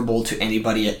favorable to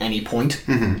anybody at any point.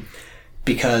 Mm-hmm.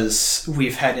 Because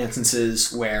we've had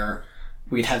instances where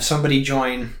we'd have somebody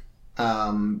join...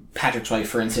 Patrick's wife,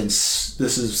 for instance,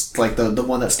 this is like the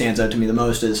one that stands out to me the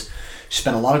most is she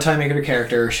spent a lot of time making her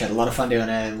character, she had a lot of fun doing it,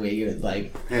 and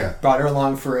we brought her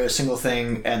along for a single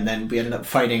thing, and then we ended up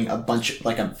fighting a bunch,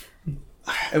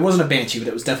 it wasn't a banshee, but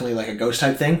it was definitely like a ghost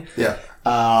type thing. Yeah.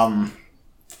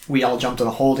 We all jumped in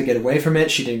a hole to get away from it,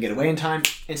 she didn't get away in time,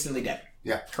 instantly dead.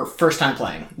 Yeah. Her first time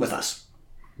playing with us.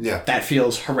 Yeah. That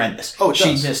feels horrendous. Oh, it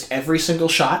does. She missed every single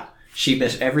shot. She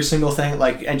missed every single thing,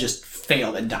 like, and just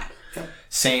failed and died. Yeah.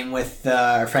 Same with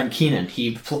our friend Keenan.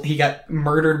 He got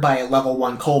murdered by a level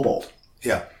 1 kobold.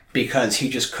 Yeah. Because he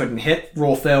just couldn't hit.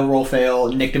 Roll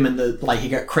fail, nicked him in the, like, he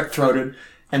got crit throated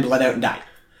and bled out and died.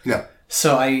 Yeah.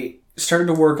 So I started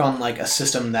to work on, like, a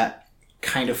system that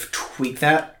kind of tweaked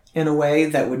that in a way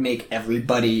that would make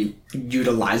everybody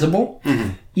utilizable.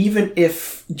 Mm-hmm. Even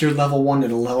if you're level 1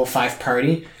 in a level 5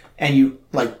 party and you,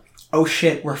 like, oh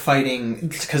shit, we're fighting,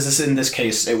 because in this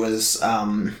case it was,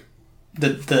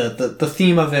 the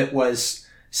theme of it was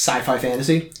sci-fi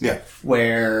fantasy. Yeah.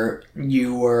 Where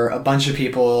you were a bunch of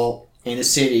people in a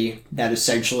city that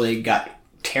essentially got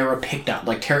picked up,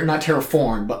 like not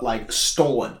terraformed, but like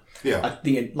stolen. Yeah.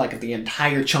 The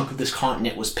entire chunk of this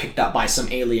continent was picked up by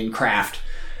some alien craft,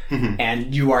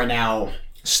 and you are now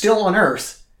still on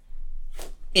Earth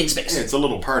in space. Yeah, it's a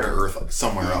little part of Earth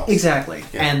somewhere else. Exactly.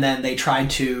 Yeah. And then they tried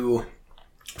to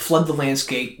flood the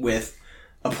landscape with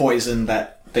a poison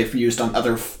that they've used on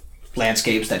other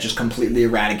landscapes that just completely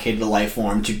eradicated the life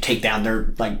form to take down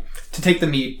their, like, to take the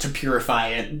meat, to purify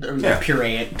it, or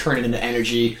puree it, turn it into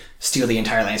energy, steal the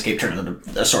entire landscape, turn it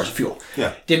into a source of fuel.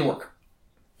 Yeah. Didn't work.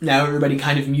 Now everybody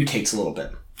kind of mutates a little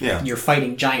bit. Yeah. You're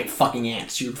fighting giant fucking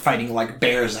ants. You're fighting, like,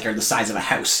 bears that are the size of a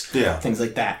house. Yeah. Things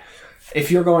like that. If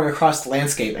you're going across the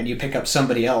landscape and you pick up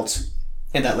somebody else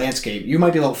in that landscape, you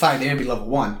might be level 5, they might be level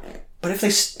 1. But if they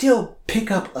still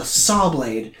pick up a saw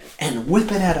blade and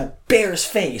whip it at a bear's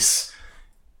face,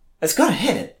 it's gonna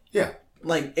hit it. Yeah.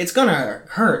 Like, it's gonna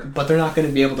hurt, but they're not gonna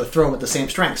be able to throw with the same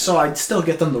strength. So I'd still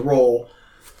get them to roll.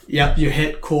 Yep, you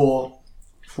hit, cool.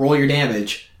 Roll your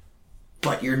damage.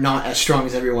 But you're not as strong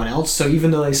as everyone else. So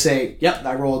even though they say, yep,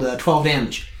 I rolled 12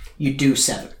 damage, you do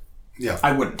 7. Yeah.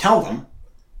 I wouldn't tell them,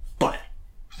 but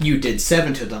you did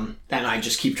 7 to them, and I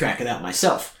just keep track of that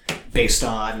myself based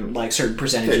on, like, certain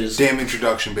percentages. Damage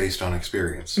reduction based on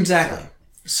experience. Exactly.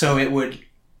 So it would,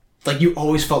 like, you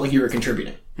always felt like you were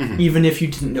contributing. Mm-hmm. Even if you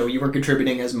didn't know you were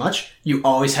contributing as much, you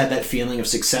always had that feeling of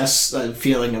success,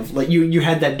 feeling of, like, you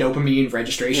had that dopamine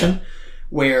registration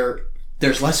where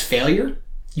there's less failure.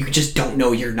 You just don't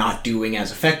know you're not doing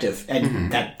as effective.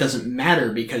 And that doesn't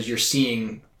matter because you're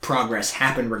seeing progress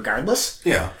happen regardless.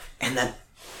 Yeah. And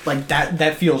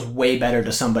that feels way better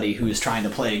to somebody who's trying to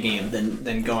play a game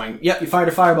than going, yep, you fired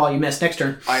a fireball, you missed, next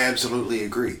turn. I absolutely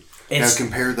agree. Now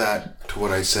compare that to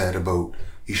what I said about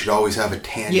you should always have a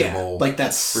tangible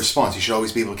response. You should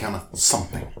always be able to count on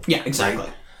something. Yeah, exactly.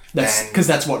 Right? Because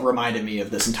that's what reminded me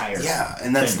of this entire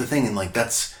and that's the thing. And, like,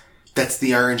 that's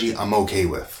the RNG I'm okay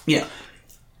with. Yeah.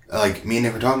 Like, me and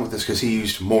Nick were talking about this because he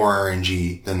used more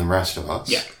RNG than the rest of us.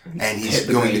 Yeah. And he's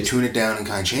going to tune it down and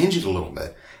kind of change it a little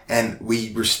bit. And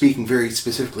we were speaking very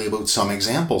specifically about some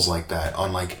examples like that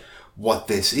on, like, what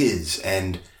this is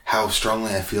and how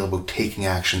strongly I feel about taking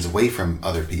actions away from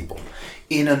other people.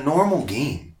 In a normal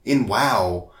game, in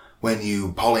WoW, when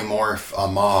you polymorph a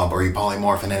mob or you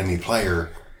polymorph an enemy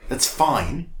player, that's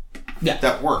fine. Yeah.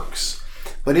 That works.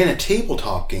 But in a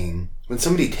tabletop game, when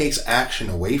somebody takes action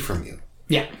away from you,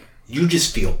 you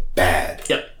just feel bad.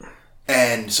 Yep.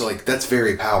 And so, like, that's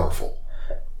very powerful.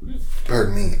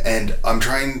 Pardon me. And I'm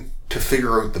trying to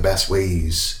figure out the best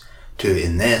ways to,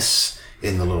 in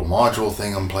the little module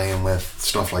thing I'm playing with,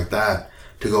 stuff like that,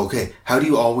 to go, okay, how do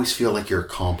you always feel like you're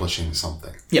accomplishing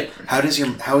something? Yep. How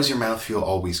is your mouth feel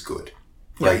always good?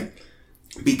 Right?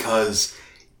 Because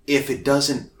if it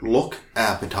doesn't look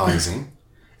appetizing,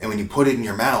 and when you put it in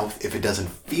your mouth, if it doesn't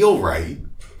feel right,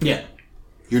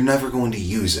 you're never going to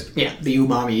use it. Yeah, the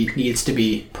umami needs to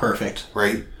be perfect.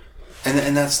 Right?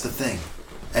 And that's the thing.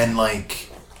 And, like,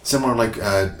 similar, like,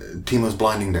 Timo's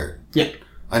Blinding Dart. Yeah.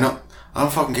 I don't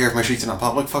fucking care if my streets are not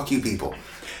public. Fuck you people.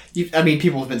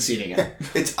 People have been seeing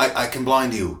it. I can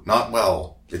blind you. Not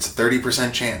well. It's a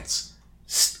 30% chance.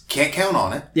 Can't count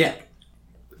on it. Yeah.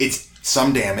 It's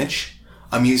some damage.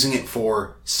 I'm using it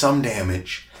for some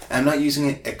damage. I'm not using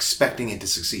it expecting it to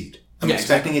succeed. I'm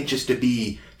expecting it just to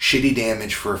be shitty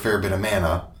damage for a fair bit of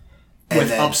mana. And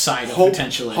with upside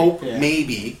potentially. Hope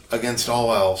maybe, against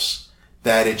all else,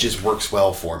 that it just works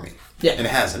well for me. Yeah. And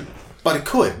it hasn't. But it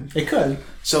could. It could.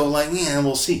 So, like,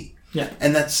 we'll see. Yeah.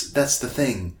 And that's the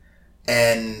thing.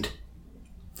 And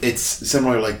it's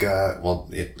similar, like,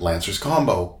 Lancer's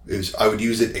combo. I would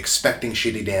use it expecting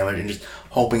shitty damage and just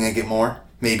hoping I get more.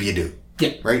 Maybe you do.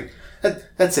 Yeah. Right?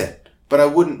 That's it. But I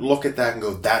wouldn't look at that and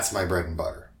go, that's my bread and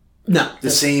butter. No. The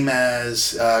same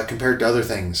as, compared to other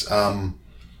things,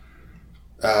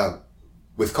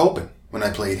 with Copen, when I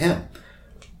played him.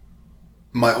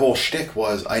 My whole shtick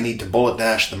was I need to bullet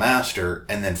dash the master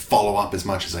and then follow up as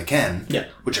much as I can. Yeah.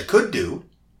 Which I could do,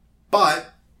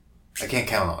 but I can't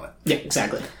count on it. Yeah,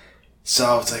 exactly.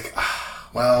 So it's like,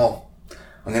 well,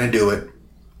 I'm going to do it.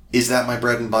 Is that my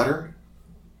bread and butter?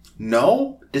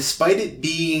 No, despite it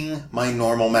being my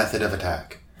normal method of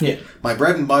attack. Yeah. My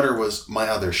bread and butter was my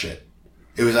other shit.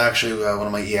 It was actually one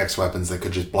of my EX weapons that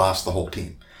could just blast the whole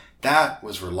team. That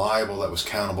was reliable, that was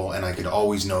countable, and I could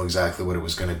always know exactly what it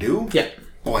was going to do. Yeah.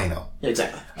 Bueno. Yeah,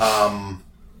 exactly.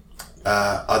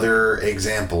 Other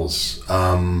examples.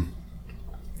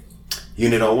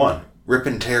 Unit 01. Rip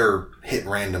and tear hit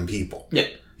random people. Yeah.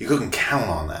 You couldn't count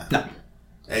on that. No.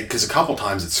 Because a couple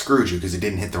times it screwed you because it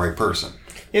didn't hit the right person.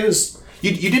 It was...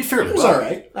 You did fairly well. It was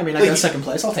alright. I mean, I got second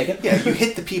place. I'll take it. Yeah, you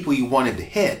hit the people you wanted to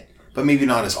hit, but maybe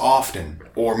not as often,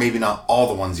 or maybe not all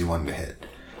the ones you wanted to hit.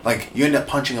 Like, you end up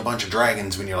punching a bunch of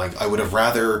dragons when you're like, I would have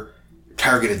rather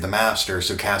targeted the master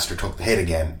so Caster took the hit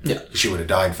again. Yeah. She would have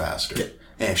died faster. Yeah.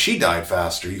 And if she died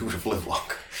faster, you would have lived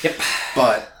longer. Yep.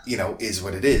 But, is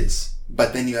what it is.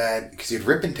 But then you had, because you had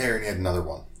Rip and Tear and you had another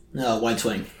one. No, Wide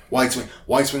Swing. Wide Swing.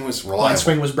 Wide Swing was reliable. Wide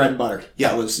Swing was bread and butter. Yeah.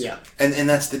 That was, yeah. And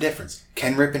that's the difference.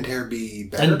 Can Rip and Tear be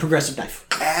better? And the Progressive Knife.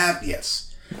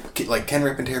 Yes. Like, can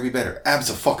Rip and Tear be better?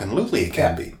 Abso-fucking-lutely it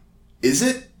can be. Is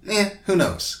it? Who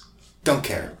knows? Don't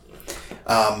care.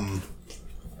 And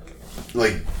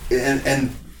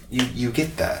you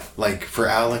get that. Like, for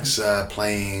Alex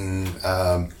playing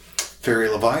Fairy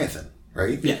Leviathan,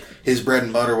 right? Yeah. His bread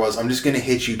and butter was, I'm just going to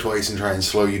hit you twice and try and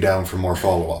slow you down for more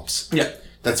follow-ups. Yeah.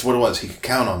 That's what it was. He could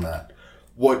count on that.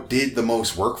 What did the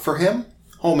most work for him?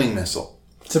 Homing missile.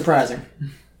 Surprising.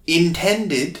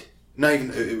 Intended, not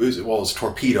even, it was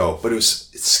torpedo, but it's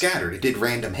scattered. It did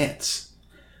random hits.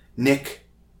 Nick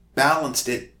balanced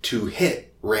it to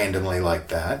hit randomly like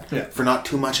that for not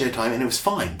too much at a time, and it was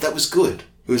fine. That was good.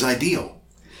 It was ideal.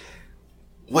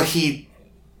 What he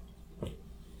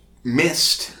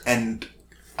missed, and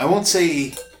I won't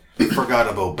say forgot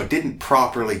about, but didn't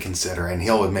properly consider, and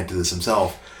he'll admit to this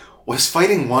himself, was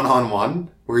fighting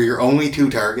one-on-one, where your only two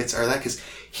targets are that, because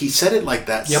he said it like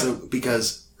that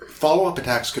because follow-up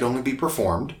attacks could only be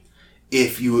performed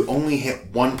if you only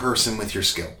hit one person with your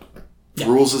skill.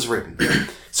 Rules is written.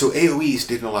 So AoEs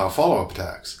didn't allow follow-up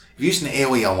attacks. If you used an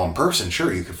AoE on one person,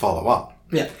 sure, you could follow up.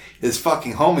 Yeah. His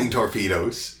fucking homing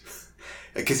torpedoes,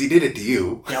 because he did it to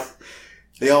you,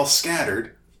 they all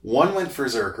scattered. One went for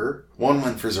Zerker, one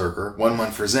went for Zerker, one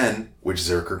went for Zen, which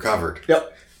Zerker covered.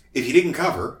 Yep. If he didn't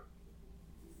cover,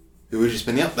 it would have just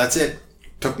been, that's it.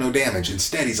 Took no damage.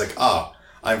 Instead, he's like,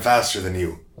 I'm faster than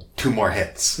you. 2 more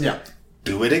hits. Yeah.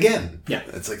 Do it again. Yeah.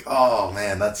 It's like, oh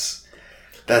man, that's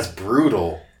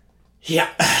brutal. Yeah.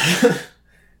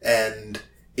 And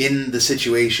in the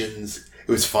situations,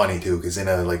 it was funny too, because in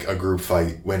a group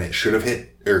fight, when it should have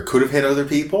hit, or could have hit other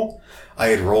people, I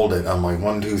had rolled it. I'm like,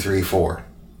 1, 2, 3, 4.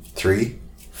 3,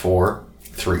 4,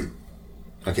 3.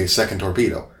 Okay, second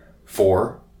torpedo.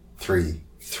 4, 3,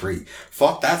 3.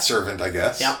 Fuck that servant, I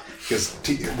guess. Yeah. Because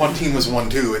one team was 1,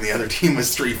 2, and the other team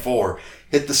was 3, 4.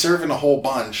 Hit the servant a whole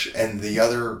bunch, and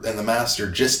the master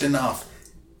just enough.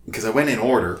 Because I went in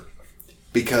order.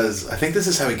 Because I think this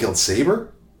is how he killed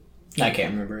Saber. I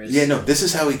can't remember. Yeah, no, this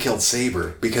is how he killed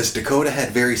Saber. Because Dakota had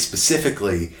very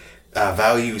specifically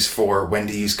values for when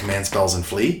to use command spells and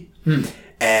flee.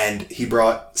 And he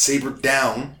brought Saber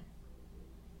down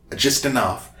just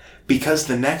enough. Because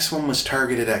the next one was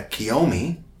targeted at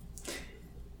Kiyomi,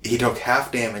 he took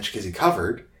half damage because he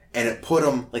covered, and it put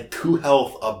him 2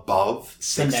 health above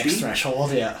 60. The next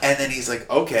threshold, yeah. And then he's like,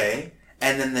 okay.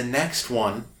 And then the next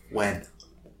one went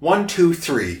 1, 2,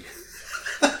 3.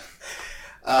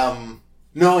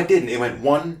 No, it didn't. It went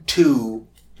 1, 2,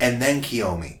 and then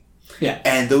Kiyomi. Yeah.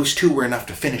 And those 2 were enough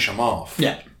to finish him off.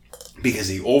 Yeah. Because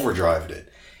he overdrived it.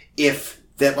 If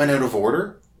that went out of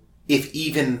order, if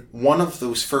even one of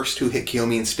those first 2 hit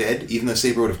Kiyomi instead, even though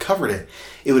Saber would have covered it,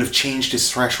 it would have changed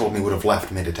his threshold and he would have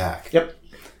left mid-attack. Yep.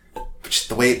 Which is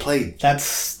the way it played.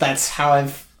 That's how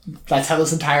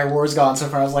this entire war's gone so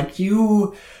far. I was like,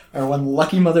 you are one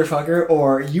lucky motherfucker,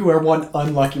 or you are one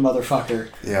unlucky motherfucker.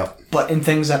 Yeah. But in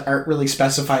things that aren't really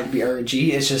specified to be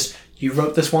RNG, it's just, you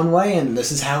wrote this one way, and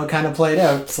this is how it kind of played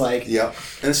out. It's like... Yeah.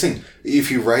 And the thing,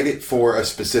 if you write it for a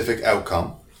specific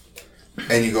outcome,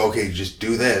 and you go, okay, just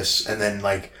do this, and then,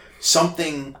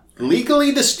 something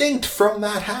legally distinct from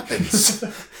that happens.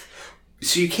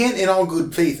 So you can't, in all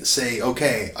good faith, say,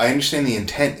 okay, I understand the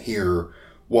intent here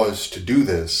was to do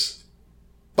this,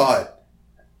 but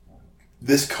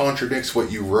this contradicts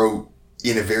what you wrote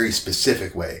in a very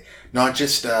specific way. Not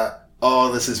just,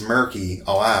 this is murky,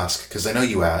 I'll ask, because I know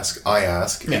you ask, I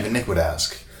ask, even Nick would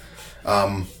ask.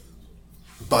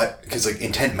 But, because,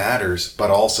 intent matters, but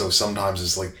also sometimes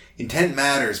it's intent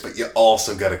matters, but you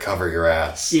also gotta cover your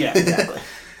ass. Yeah, exactly.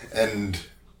 And,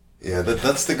 yeah,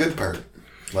 that's the good part.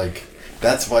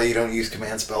 That's why you don't use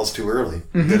command spells too early.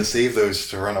 You gotta save those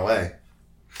to run away.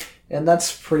 And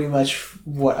that's pretty much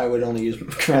what I would only use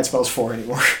command spells for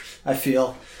anymore, I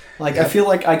feel. Like, I feel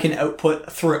like I can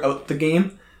output throughout the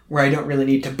game where I don't really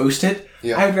need to boost it.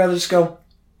 Yeah. I'd rather just go,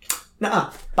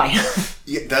 nah, bye.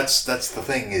 Yeah, that's the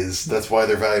thing, is that's why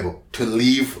they're valuable. To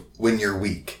leave when you're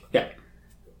weak. Yeah.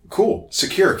 Cool.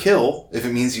 Secure a kill if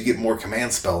it means you get more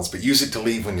command spells, but use it to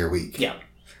leave when you're weak. Yeah.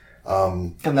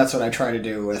 And that's what I try to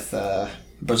do with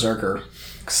Berserker.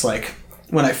 It's like,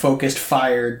 when I focused,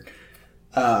 fired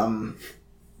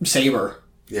Saber.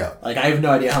 Yeah. Like, I have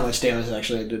no idea how much damage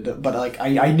actually I did, but like,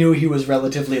 I knew he was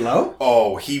relatively low.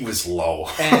 Oh, he was low.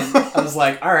 And I was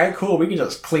like, alright, cool, we can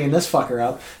just clean this fucker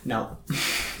up. No.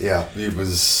 Yeah, it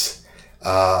was...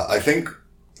 I think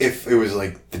if it was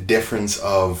like the difference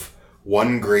of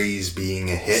one graze being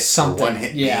a hit, or one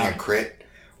hit being a crit,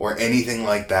 or anything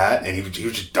like that, and he was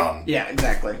just done. Yeah,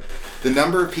 exactly. The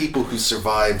number of people who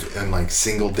survived in like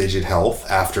single-digit health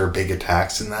after big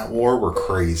attacks in that war were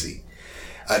crazy.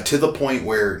 To the point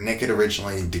where Nick had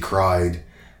originally decried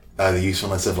the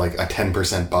usefulness of like a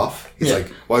 10% buff. He's like,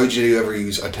 why would you ever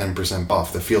use a 10%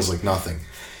 buff? That feels like nothing.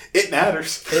 It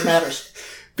matters. It matters.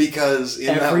 Because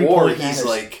in that war, he's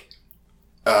like,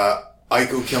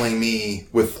 Aiko killing me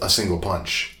with a single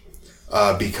punch.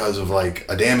 Because of like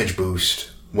a damage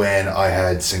boost when I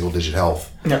had single-digit health.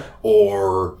 Yeah.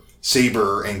 Or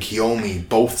Saber and Kiyomi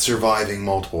both surviving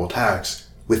multiple attacks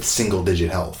with single-digit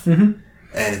health. Mm-hmm.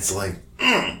 And it's like,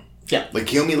 yeah. Like,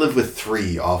 Kiyomi lived with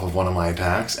 3 off of one of my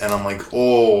attacks, and I'm like,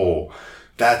 oh,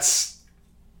 that's...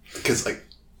 Because, like,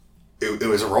 it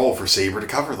was a roll for Saber to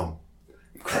cover them.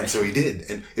 And so he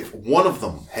did. And if one of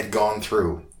them had gone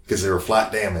through, because they were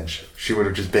flat damage, she would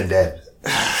have just been dead.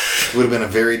 It would have been a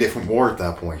very different war at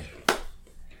that point.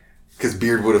 Because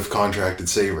Beard would have contracted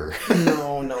Saber.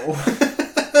 No.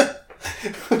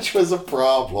 Which was a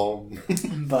problem.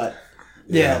 But,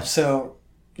 yeah, so...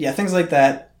 Yeah, things like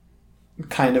that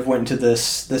kind of went to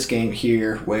this game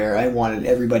here where I wanted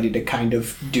everybody to kind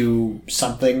of do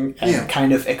something and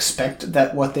kind of expect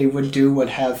that what they would do would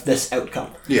have this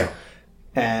outcome. Yeah.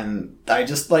 And I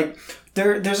just, like,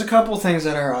 there's a couple things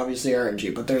that are obviously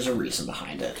RNG, but there's a reason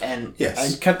behind it. And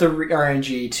I kept the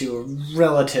RNG to a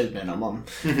relative minimum.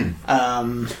 Mm-hmm.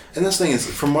 And this thing is,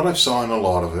 from what I've saw in a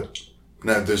lot of it,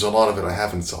 now there's a lot of it I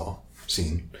haven't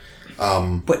seen.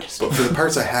 But for the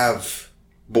parts I have...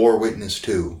 bore witness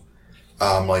to,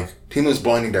 like Timu's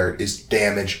blinding dart is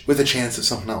damage with a chance of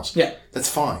something else. Yeah, that's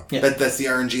fine. Yeah. That's the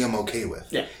RNG I'm okay with.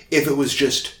 Yeah, if it was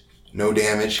just no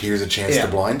damage, here's a chance to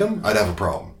blind him, I'd have a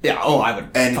problem. Yeah, I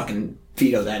would fucking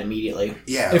veto that immediately.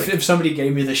 Yeah, if somebody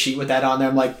gave me the sheet with that on there,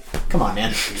 I'm like, come on,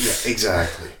 man. Yeah,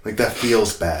 exactly. Like that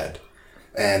feels bad.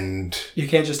 And you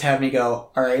can't just have me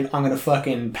go, alright, I'm gonna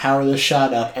fucking power this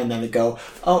shot up, and then it go,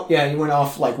 oh yeah, you went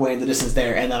off like way in the distance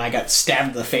there, and then I got stabbed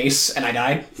in the face and I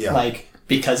died. Yeah. Like,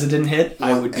 because it didn't hit,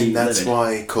 I would be And that's livid.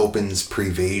 why Copen's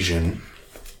prevasion,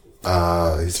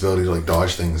 his ability to like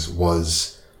dodge things,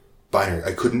 was binary.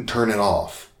 I couldn't turn it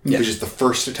off. It was just the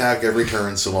first attack every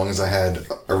turn, so long as I had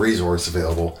a resource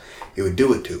available, it would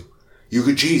do it to. You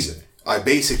could cheese it. I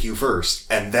basic you first,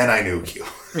 and then I nuke you.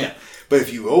 Yeah. But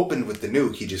if you opened with the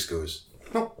nuke, he just goes,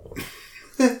 nope.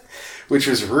 Which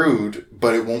was rude,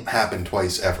 but it won't happen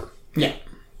twice ever. Yeah.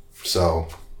 So.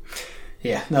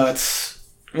 Yeah, no, it's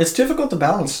difficult to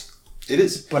balance. It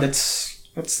is. But it's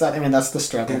that, I mean, that's the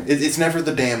struggle. It's never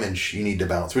the damage you need to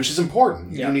balance, which is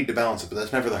important. You need to balance it, but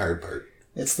that's never the hard part.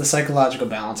 It's the psychological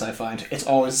balance, I find. It's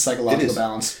always the psychological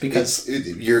balance, because...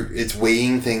 It's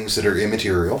weighing things that are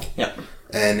immaterial. Yep.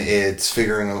 And it's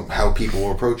figuring out how people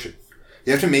will approach it.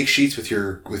 You have to make sheets with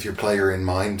your player in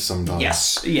mind sometimes.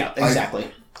 Yes. Yeah,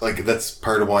 exactly. That's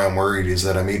part of why I'm worried, is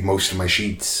that I made most of my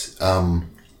sheets,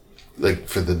 like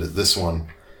for this one,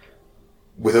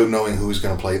 without knowing who was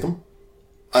going to play them.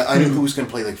 I knew who was going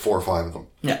to play like 4 or 5 of them.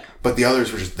 Yeah. But the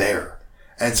others were just there.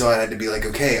 And so I had to be like,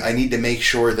 okay, I need to make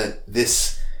sure that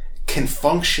this can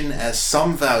function as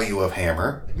some value of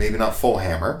hammer, maybe not full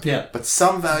hammer, but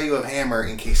some value of hammer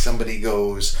in case somebody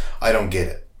goes, I don't get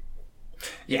it.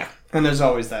 Yeah. And there's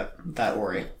always that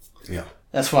worry. Yeah.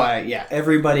 That's why,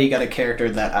 everybody got a character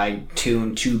that I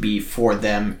tuned to be for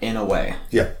them in a way.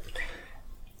 Yeah.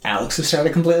 Alex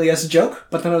started completely as a joke,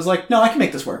 but then I was like, no, I can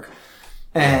make this work.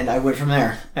 And I went from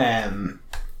there.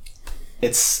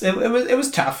 It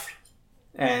was tough.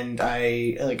 And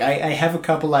I have a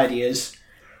couple ideas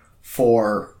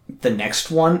for the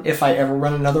next one if I ever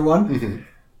run another one. Mm-hmm.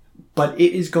 But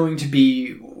it is going to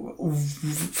be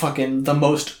fucking the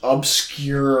most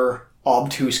obscure,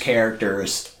 obtuse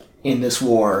characters in this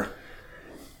war.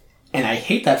 And I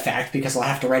hate that fact because I'll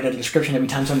have to write out a description every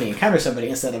time somebody encounters somebody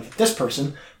instead of this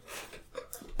person.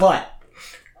 But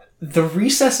the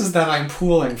recesses that I'm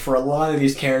pooling for a lot of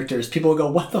these characters, people will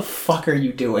go, what the fuck are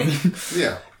you doing?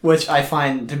 Yeah. Which I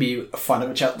find to be fun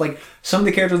of a chat. Like, some of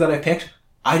the characters that I picked,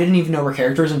 I didn't even know were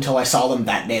characters until I saw them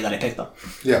that day that I picked them.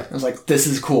 Yeah. I was like, this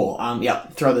is cool.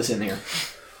 Yep, throw this in here.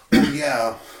 Well,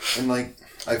 yeah. And, like,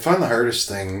 I find the hardest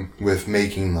thing with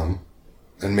making them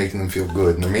and making them feel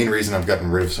good, and the main reason I've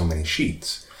gotten rid of so many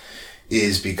sheets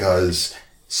is because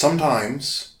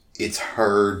sometimes it's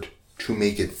hard to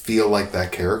make it feel like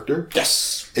that character.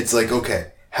 Yes. It's like,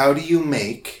 okay, how do you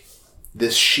make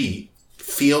this sheet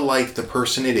feel like the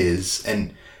person it is?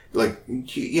 And, like,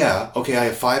 yeah, okay, I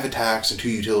have 5 attacks and 2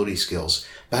 utility skills,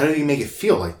 but how do you make it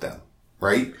feel like them,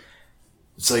 right?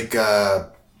 It's like,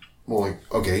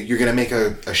 okay, you're gonna make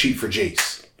a sheet for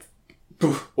Jace.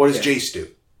 What does Jace do?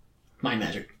 Mind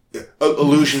magic.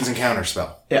 Illusions and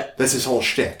counterspell. Yeah. That's his whole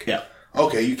shtick. Yeah.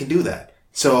 Okay, you can do that.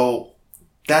 So,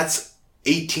 that's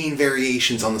 18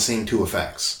 variations on the same 2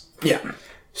 effects. Yeah.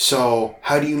 So,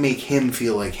 how do you make him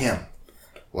feel like him?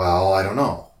 Well, I don't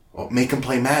know. Well, make him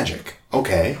play magic.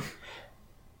 Okay.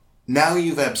 Now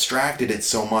you've abstracted it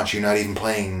so much, you're not even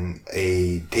playing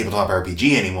a tabletop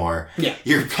RPG anymore. Yeah.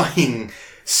 You're playing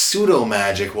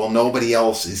pseudo-magic while nobody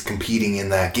else is competing in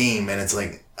that game, and it's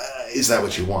like, is that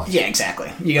what you want? Yeah, exactly.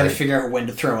 You gotta figure out when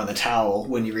to throw in the towel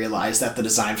when you realize that the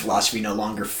design philosophy no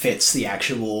longer fits the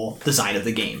actual design of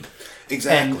the game.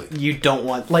 Exactly. And you don't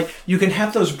want... Like, you can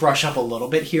have those brush up a little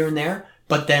bit here and there,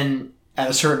 but then at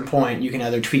a certain point, you can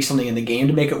either tweak something in the game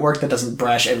to make it work that doesn't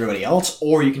brush everybody else,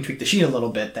 or you can tweak the sheet a little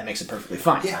bit that makes it perfectly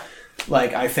fine. Yeah.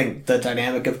 Like, I think the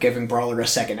dynamic of giving Brawler a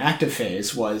second active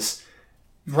phase was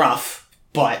rough,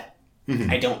 but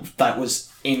I don't... That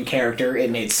was in character, it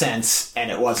made sense,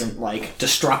 and it wasn't, like,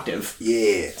 destructive.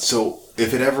 Yeah. So,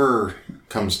 if it ever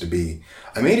comes to be,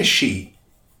 I made a sheet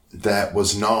that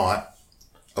was not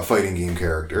a fighting game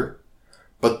character,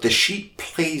 but the sheet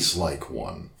plays like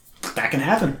one. That can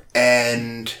happen.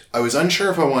 And I was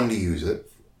unsure if I wanted to use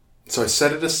it, so I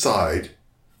set it aside,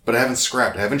 but I haven't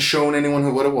scrapped it. I haven't shown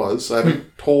anyone what it was. I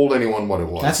haven't told anyone what it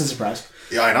was. That's a surprise.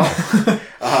 Yeah, I know.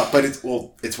 But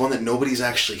it's one that nobody's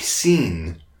actually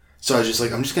seen. So I was just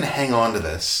like, I'm just going to hang on to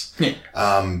this.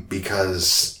 Yeah.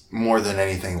 Because more than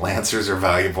anything, Lancers are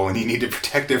valuable and you need to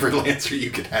protect every Lancer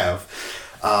you could have.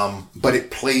 But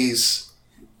it plays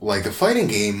like a fighting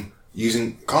game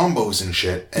using combos and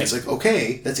shit. And it's like,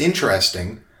 okay, that's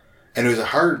interesting. And it was a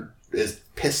hard as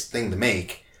piss thing to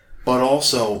make. But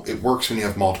also, it works when you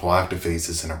have multiple active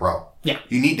phases in a row. Yeah.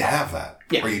 You need to have that.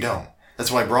 Yeah. Or you don't.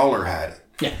 That's why Brawler had it.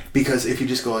 Yeah. Because if you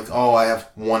just go like, oh, I have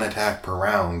 1 attack per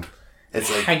round, it's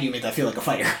like... How do you make that feel like a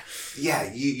fighter?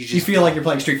 Yeah, you just... You feel like you're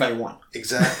playing Street Fighter 1.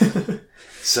 Exactly.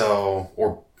 So,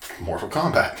 or Mortal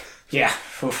Kombat. Yeah.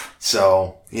 Oof.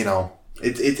 So, you know,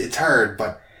 it's hard,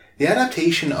 but the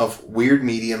adaptation of weird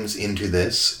mediums into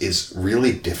this is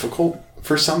really difficult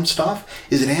for some stuff.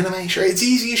 Is it anime? Sure, it's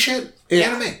easy as shit. Yeah.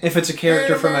 Anime. If it's a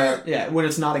character from Anime. when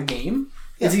it's not a game,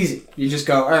 it's easy. You just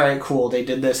go, alright, cool, they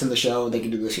did this in the show, they can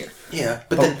do this here. Yeah,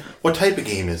 but then, what type of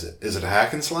game is it? Is it a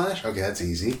hack and slash? Okay, that's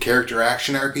easy. Character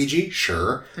action RPG?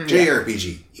 Sure.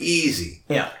 JRPG? Easy.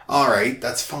 Yeah. Alright,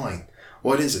 that's fine.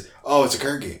 What is it? Oh, it's a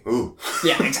card game. Ooh.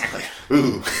 Yeah, exactly.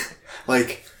 Ooh.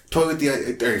 Like, toy with the...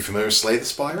 Are you familiar with Slay the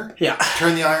Spire? Yeah.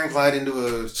 Turn the Ironclad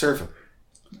into a Serpent.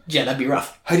 Yeah, that'd be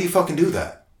rough. How do you fucking do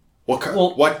that?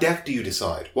 What deck do you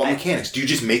decide? What mechanics? Do you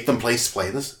just make them play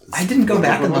this? I didn't go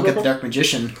back and look at the Dark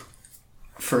Magician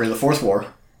for the Fourth War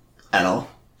at all.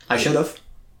 I should have.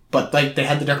 But, like, they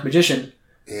had the Dark Magician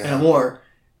in a war.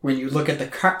 When you look at the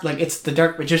card, like, it's the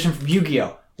Dark Magician from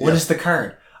Yu-Gi-Oh! What is the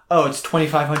card? Oh, it's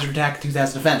 2,500 attack,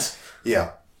 2,000 defense.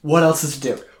 Yeah. What else does it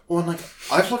do? Well, and like,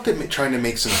 I've looked at trying to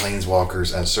make some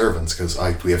Planeswalkers as servants, because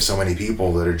we have so many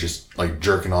people that are just, like,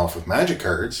 jerking off with magic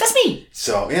cards. That's me!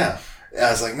 So, yeah. I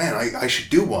was like, man, I should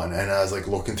do one. And I was, like,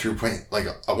 looking through,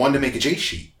 I wanted to make a Jace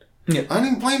sheet. Yeah. I didn't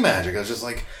even play Magic. I was just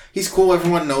like, he's cool,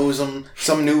 everyone knows him.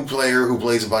 Some new player who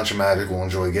plays a bunch of Magic will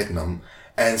enjoy getting them.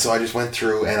 And so I just went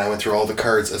through all the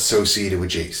cards associated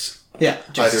with Jace. Yeah.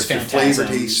 Either through flavor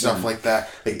text, stuff like that.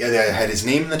 Like, I had his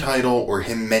name in the title, or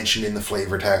him mentioned in the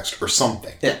flavor text, or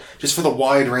something. Yeah. Just for the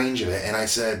wide range of it. And I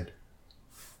said,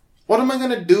 what am I going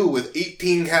to do with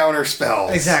 18 counter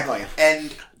spells? Exactly.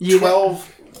 And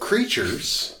 12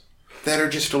 creatures that are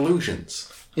just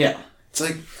illusions. Yeah. It's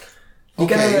like, you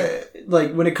gotta,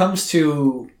 like, when it comes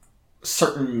to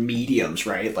certain mediums,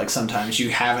 right? Like, sometimes you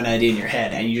have an idea in your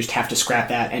head and you just have to scrap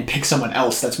that and pick someone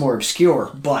else that's more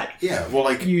obscure, but... Yeah, well,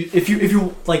 like... If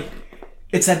you, like,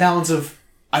 it's that balance of,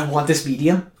 I want this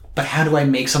medium, but how do I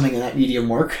make something in that medium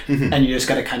work? Mm-hmm. And you just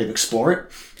got to kind of explore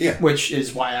it. Yeah. Which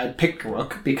is why I picked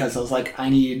Rook, because I was like, I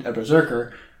need a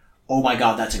Berserker. Oh my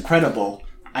god, that's incredible.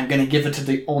 I'm going to give it to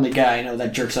the only guy I know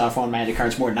that jerks off on magic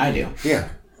cards more than I do. Yeah.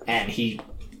 And he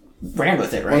ran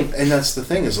with it, right? Well, and that's the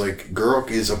thing, is like, Guruk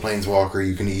is a planeswalker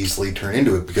you can easily turn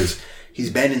into it because he's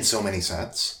been in so many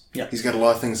sets. Yeah. He's got a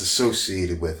lot of things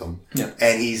associated with him. Yeah.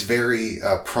 And he's very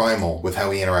primal with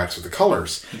how he interacts with the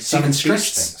colors. So you can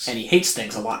stretch things. And he hates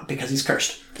things a lot because he's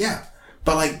cursed. Yeah.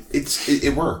 But, like,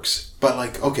 it works. But,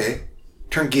 like, okay,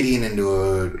 turn Gideon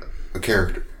into a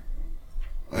character.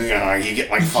 You know, you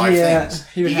get, like, 5 things.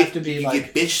 He would have to be, you like... You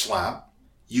get Bitch Slap,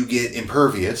 you get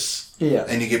Impervious,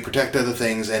 and you get Protect Other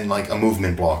Things, and, like, a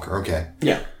movement blocker. Okay.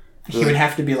 Yeah. He would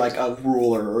have to be, like, a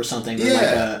ruler or something.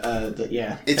 Yeah. Or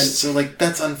like It's, so, like,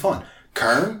 that's unfun.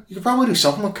 Karn? You could probably do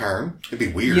something with Karn. It'd be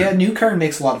weird. Yeah, new Karn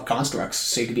makes a lot of constructs,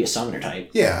 so you could be a summoner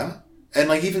type. Yeah. And,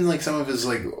 like, even, like, some of his,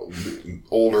 like,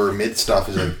 older mid stuff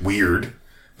is, like, weird.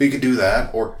 But you could do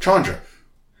that. Or Chandra.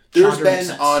 There's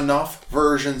been enough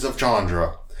versions of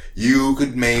Chandra. You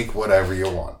could make whatever you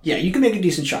want. Yeah, you can make a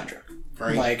decent Chandra.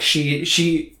 Right. Like,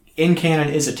 she in canon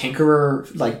is a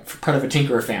Tinkerer, like, part of a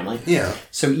Tinkerer family. Yeah.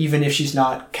 So even if she's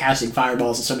not casting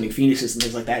fireballs and summoning phoenixes and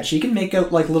things like that, she can make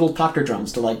out, like, little Proctor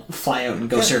drums to, like, fly out and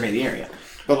go survey the area.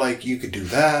 But, like, you could do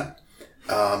that.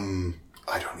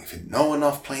 I don't even know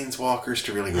enough planeswalkers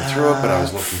to really go through it, but I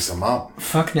was looking some up.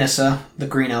 Fuck Nissa, the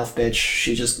green elf bitch.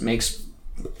 She just makes...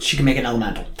 She can make an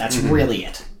elemental. That's really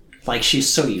it. Like, she's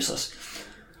so useless.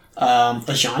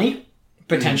 Ajani,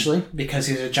 potentially, because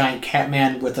he's a giant cat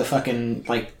man with a fucking,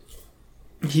 like...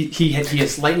 He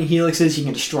has lightning helixes, he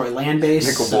can destroy land base.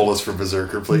 Nicol Bolas for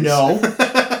Berserker, please. No.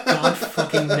 God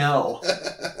fucking no.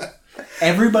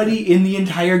 Everybody in the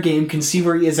entire game can see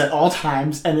where he is at all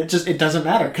times, and it doesn't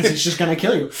matter, because he's just gonna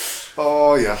kill you.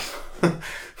 Oh, yeah.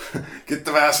 Get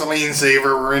the Vaseline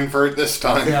saver, we're in for it this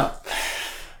time. Yeah.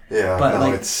 Yeah, but, no,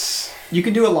 like, it's... You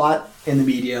can do a lot in the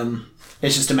medium.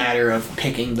 It's just a matter of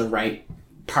picking the right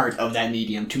part of that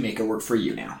medium to make it work for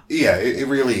you now. Yeah, it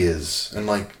really is. And,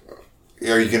 like,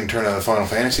 are you going to turn a Final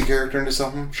Fantasy character into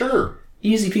something? Sure.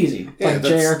 Easy peasy. Yeah, like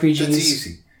JRPGs. That's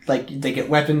easy. Like, they get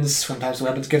weapons. Sometimes the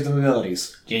weapons give them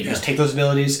abilities. You just take those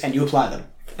abilities and you apply them.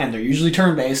 And they're usually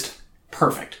turn-based.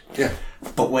 Perfect. Yeah.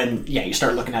 But when, you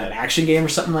start looking at an action game or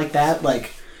something like that,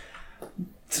 like...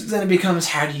 Then it becomes,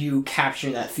 how do you capture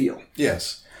that feel?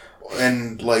 Yes.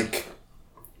 And, like...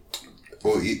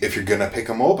 Well, if you're going to pick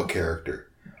a MOBA character,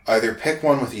 either pick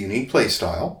one with a unique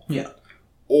playstyle... Yeah.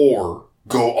 Or...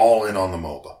 go all in on the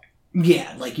MOBA.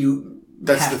 Yeah, like you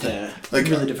have to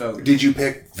really devote. Did you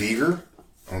pick Vigor?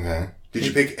 Okay. Did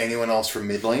you pick anyone else from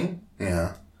mid lane?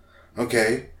 Yeah.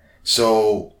 Okay.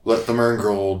 So let them earn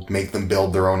gold, make them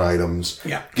build their own items.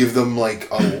 Yeah. Give them like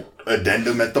a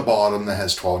addendum at the bottom that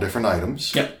has 12 different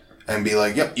items. Yep. And be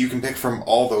like, yep, you can pick from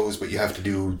all those, but you have to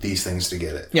do these things to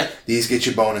get it. Yeah. These get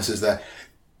you bonuses that...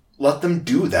 Let them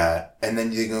do that, and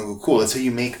then you go, cool, that's how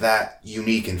you make that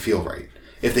unique and feel right.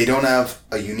 If they don't have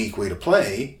a unique way to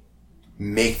play,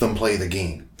 make them play the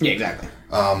game. Yeah, exactly.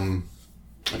 I'm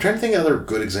trying to think of other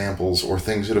good examples or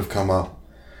things that have come up.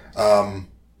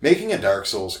 Making a Dark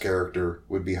Souls character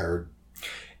would be hard.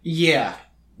 Yeah.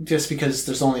 Just because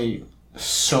there's only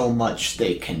so much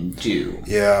they can do.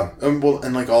 Yeah.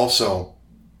 And like also,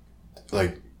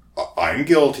 like, I'm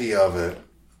guilty of it,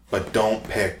 but don't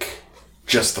pick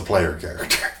just the player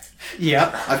character.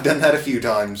 Yeah. I've done that a few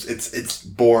times. It's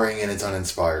boring and it's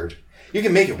uninspired. You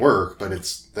can make it work, but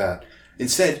it's that.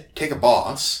 Instead, take a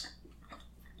boss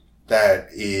that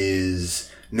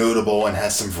is notable and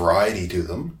has some variety to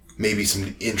them, maybe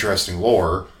some interesting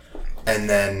lore, and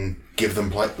then give them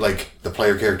the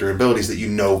player character abilities that you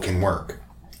know can work.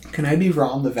 Can I be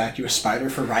Rom the vacuous spider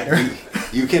for Ryder?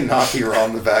 You cannot be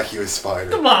Rom the vacuous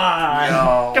spider. Come on!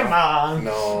 No. Come on!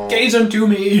 No. Gaze unto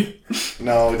me!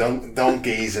 No, don't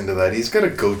gaze into that. He's got a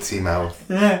goatsy mouth.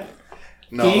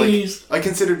 No, gaze. I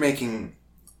considered making,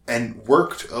 and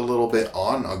worked a little bit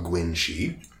on a Gwyn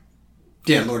sheet.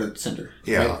 Yeah, Lord of the Cinder.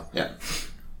 Yeah. Right? Yeah.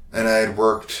 And I had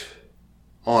worked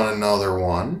on another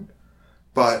one.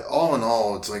 But all in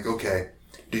all, it's like, okay,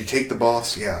 did you take the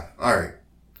boss? Yeah. Alright.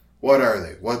 What are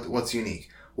they? What's unique?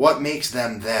 What makes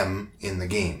them in the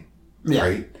game? Yeah.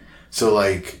 Right? So,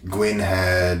 like, Gwyn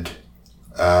had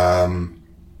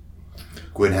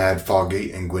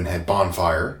Foggate and Gwyn had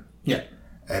Bonfire. Yeah.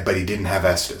 But he didn't have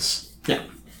Estus. Yeah.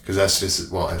 Because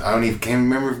Estus, can't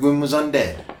remember if Gwyn was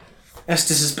undead.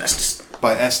 Estus is bestest.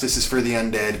 But Estus is for the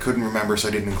undead. Couldn't remember, so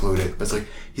I didn't include it. But it's like,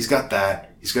 he's got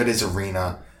that. He's got his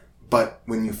arena. But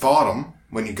when you fought him,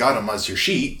 when you got him as your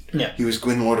sheet, he was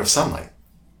Gwyn Lord of Sunlight.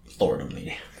 Lord of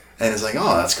me. And it's like,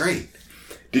 oh, that's great.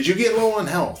 Did you get low on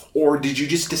health? Or did you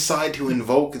just decide to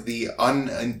invoke the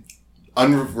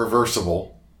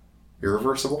irreversible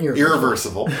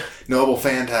noble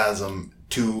phantasm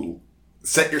to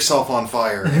set yourself on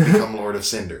fire and become Lord of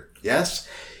Cinder? Yes?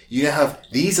 You have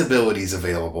these abilities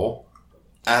available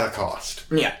at a cost.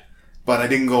 Yeah. But I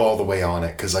didn't go all the way on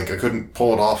it because I couldn't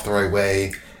pull it off the right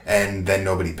way, and then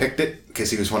nobody picked it because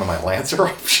he was one of my Lancer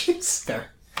options. Fair.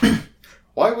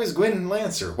 Why was Gwyn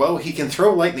Lancer? Well, he can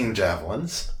throw lightning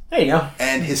javelins. There you go.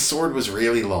 And his sword was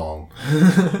really long.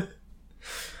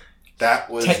 That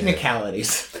was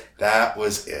technicalities. That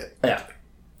was it. Yeah.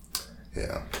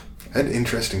 Yeah. Had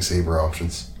interesting saber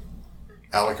options.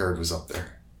 Alucard was up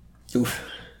there. Oof.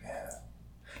 Yeah.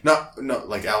 No,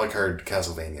 like Alucard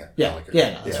Castlevania. Yeah. Alucard.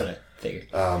 Yeah, no, that's what I figured.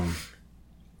 I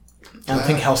don't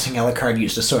think Helsing Alucard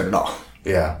used a sword at all.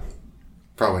 Yeah.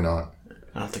 Probably not.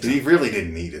 I don't think He really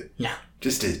didn't need it. Yeah.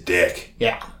 Just his dick.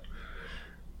 Yeah.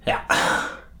 Yeah.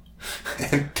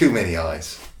 And too many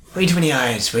eyes. Way too many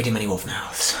eyes, way too many wolf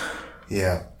mouths.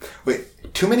 Yeah.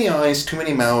 Wait, too many eyes, too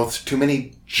many mouths, too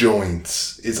many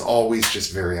joints is always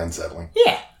just very unsettling.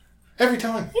 Yeah. Every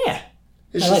time. Yeah.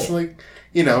 It's just like,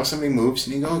 somebody moves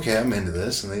and you go, okay, I'm into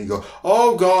this. And then you go,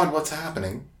 oh God, what's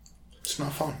happening? It's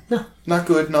not fun. No. Not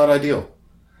good, not ideal.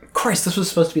 Christ, this was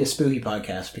supposed to be a spooky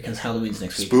podcast because Halloween's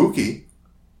next week. Spooky?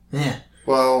 Yeah.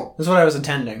 Well... That's what I was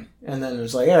intending. And then it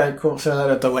was like, all right, cool, throw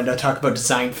that out the window, talk about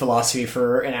design philosophy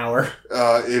for an hour.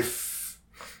 If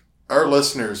our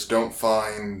listeners don't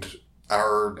find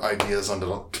our ideas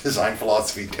on design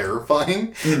philosophy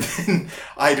terrifying, then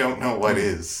I don't know what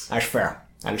is. That's fair.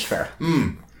 That is fair.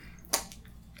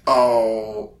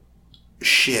 Oh,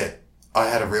 shit. I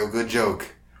had a real good joke.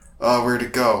 Where'd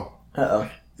it go? Uh-oh.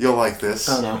 You'll like this.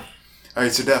 Oh, no.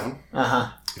 Alright, so Devin.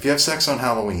 Uh-huh. If you have sex on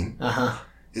Halloween,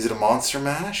 is it a monster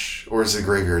mash or is it a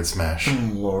graveyard smash?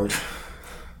 Oh, Lord.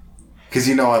 Because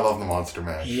I love the monster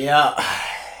mash. Yeah.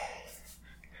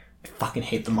 I fucking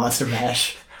hate the monster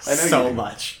mash I know so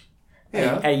much.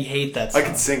 Yeah. I hate that song. I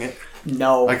can sing it.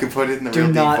 No. I can put it in the real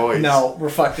deep voice. No,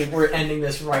 we're ending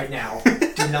this right now.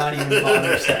 Do not even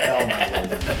bother saying, oh my Lord.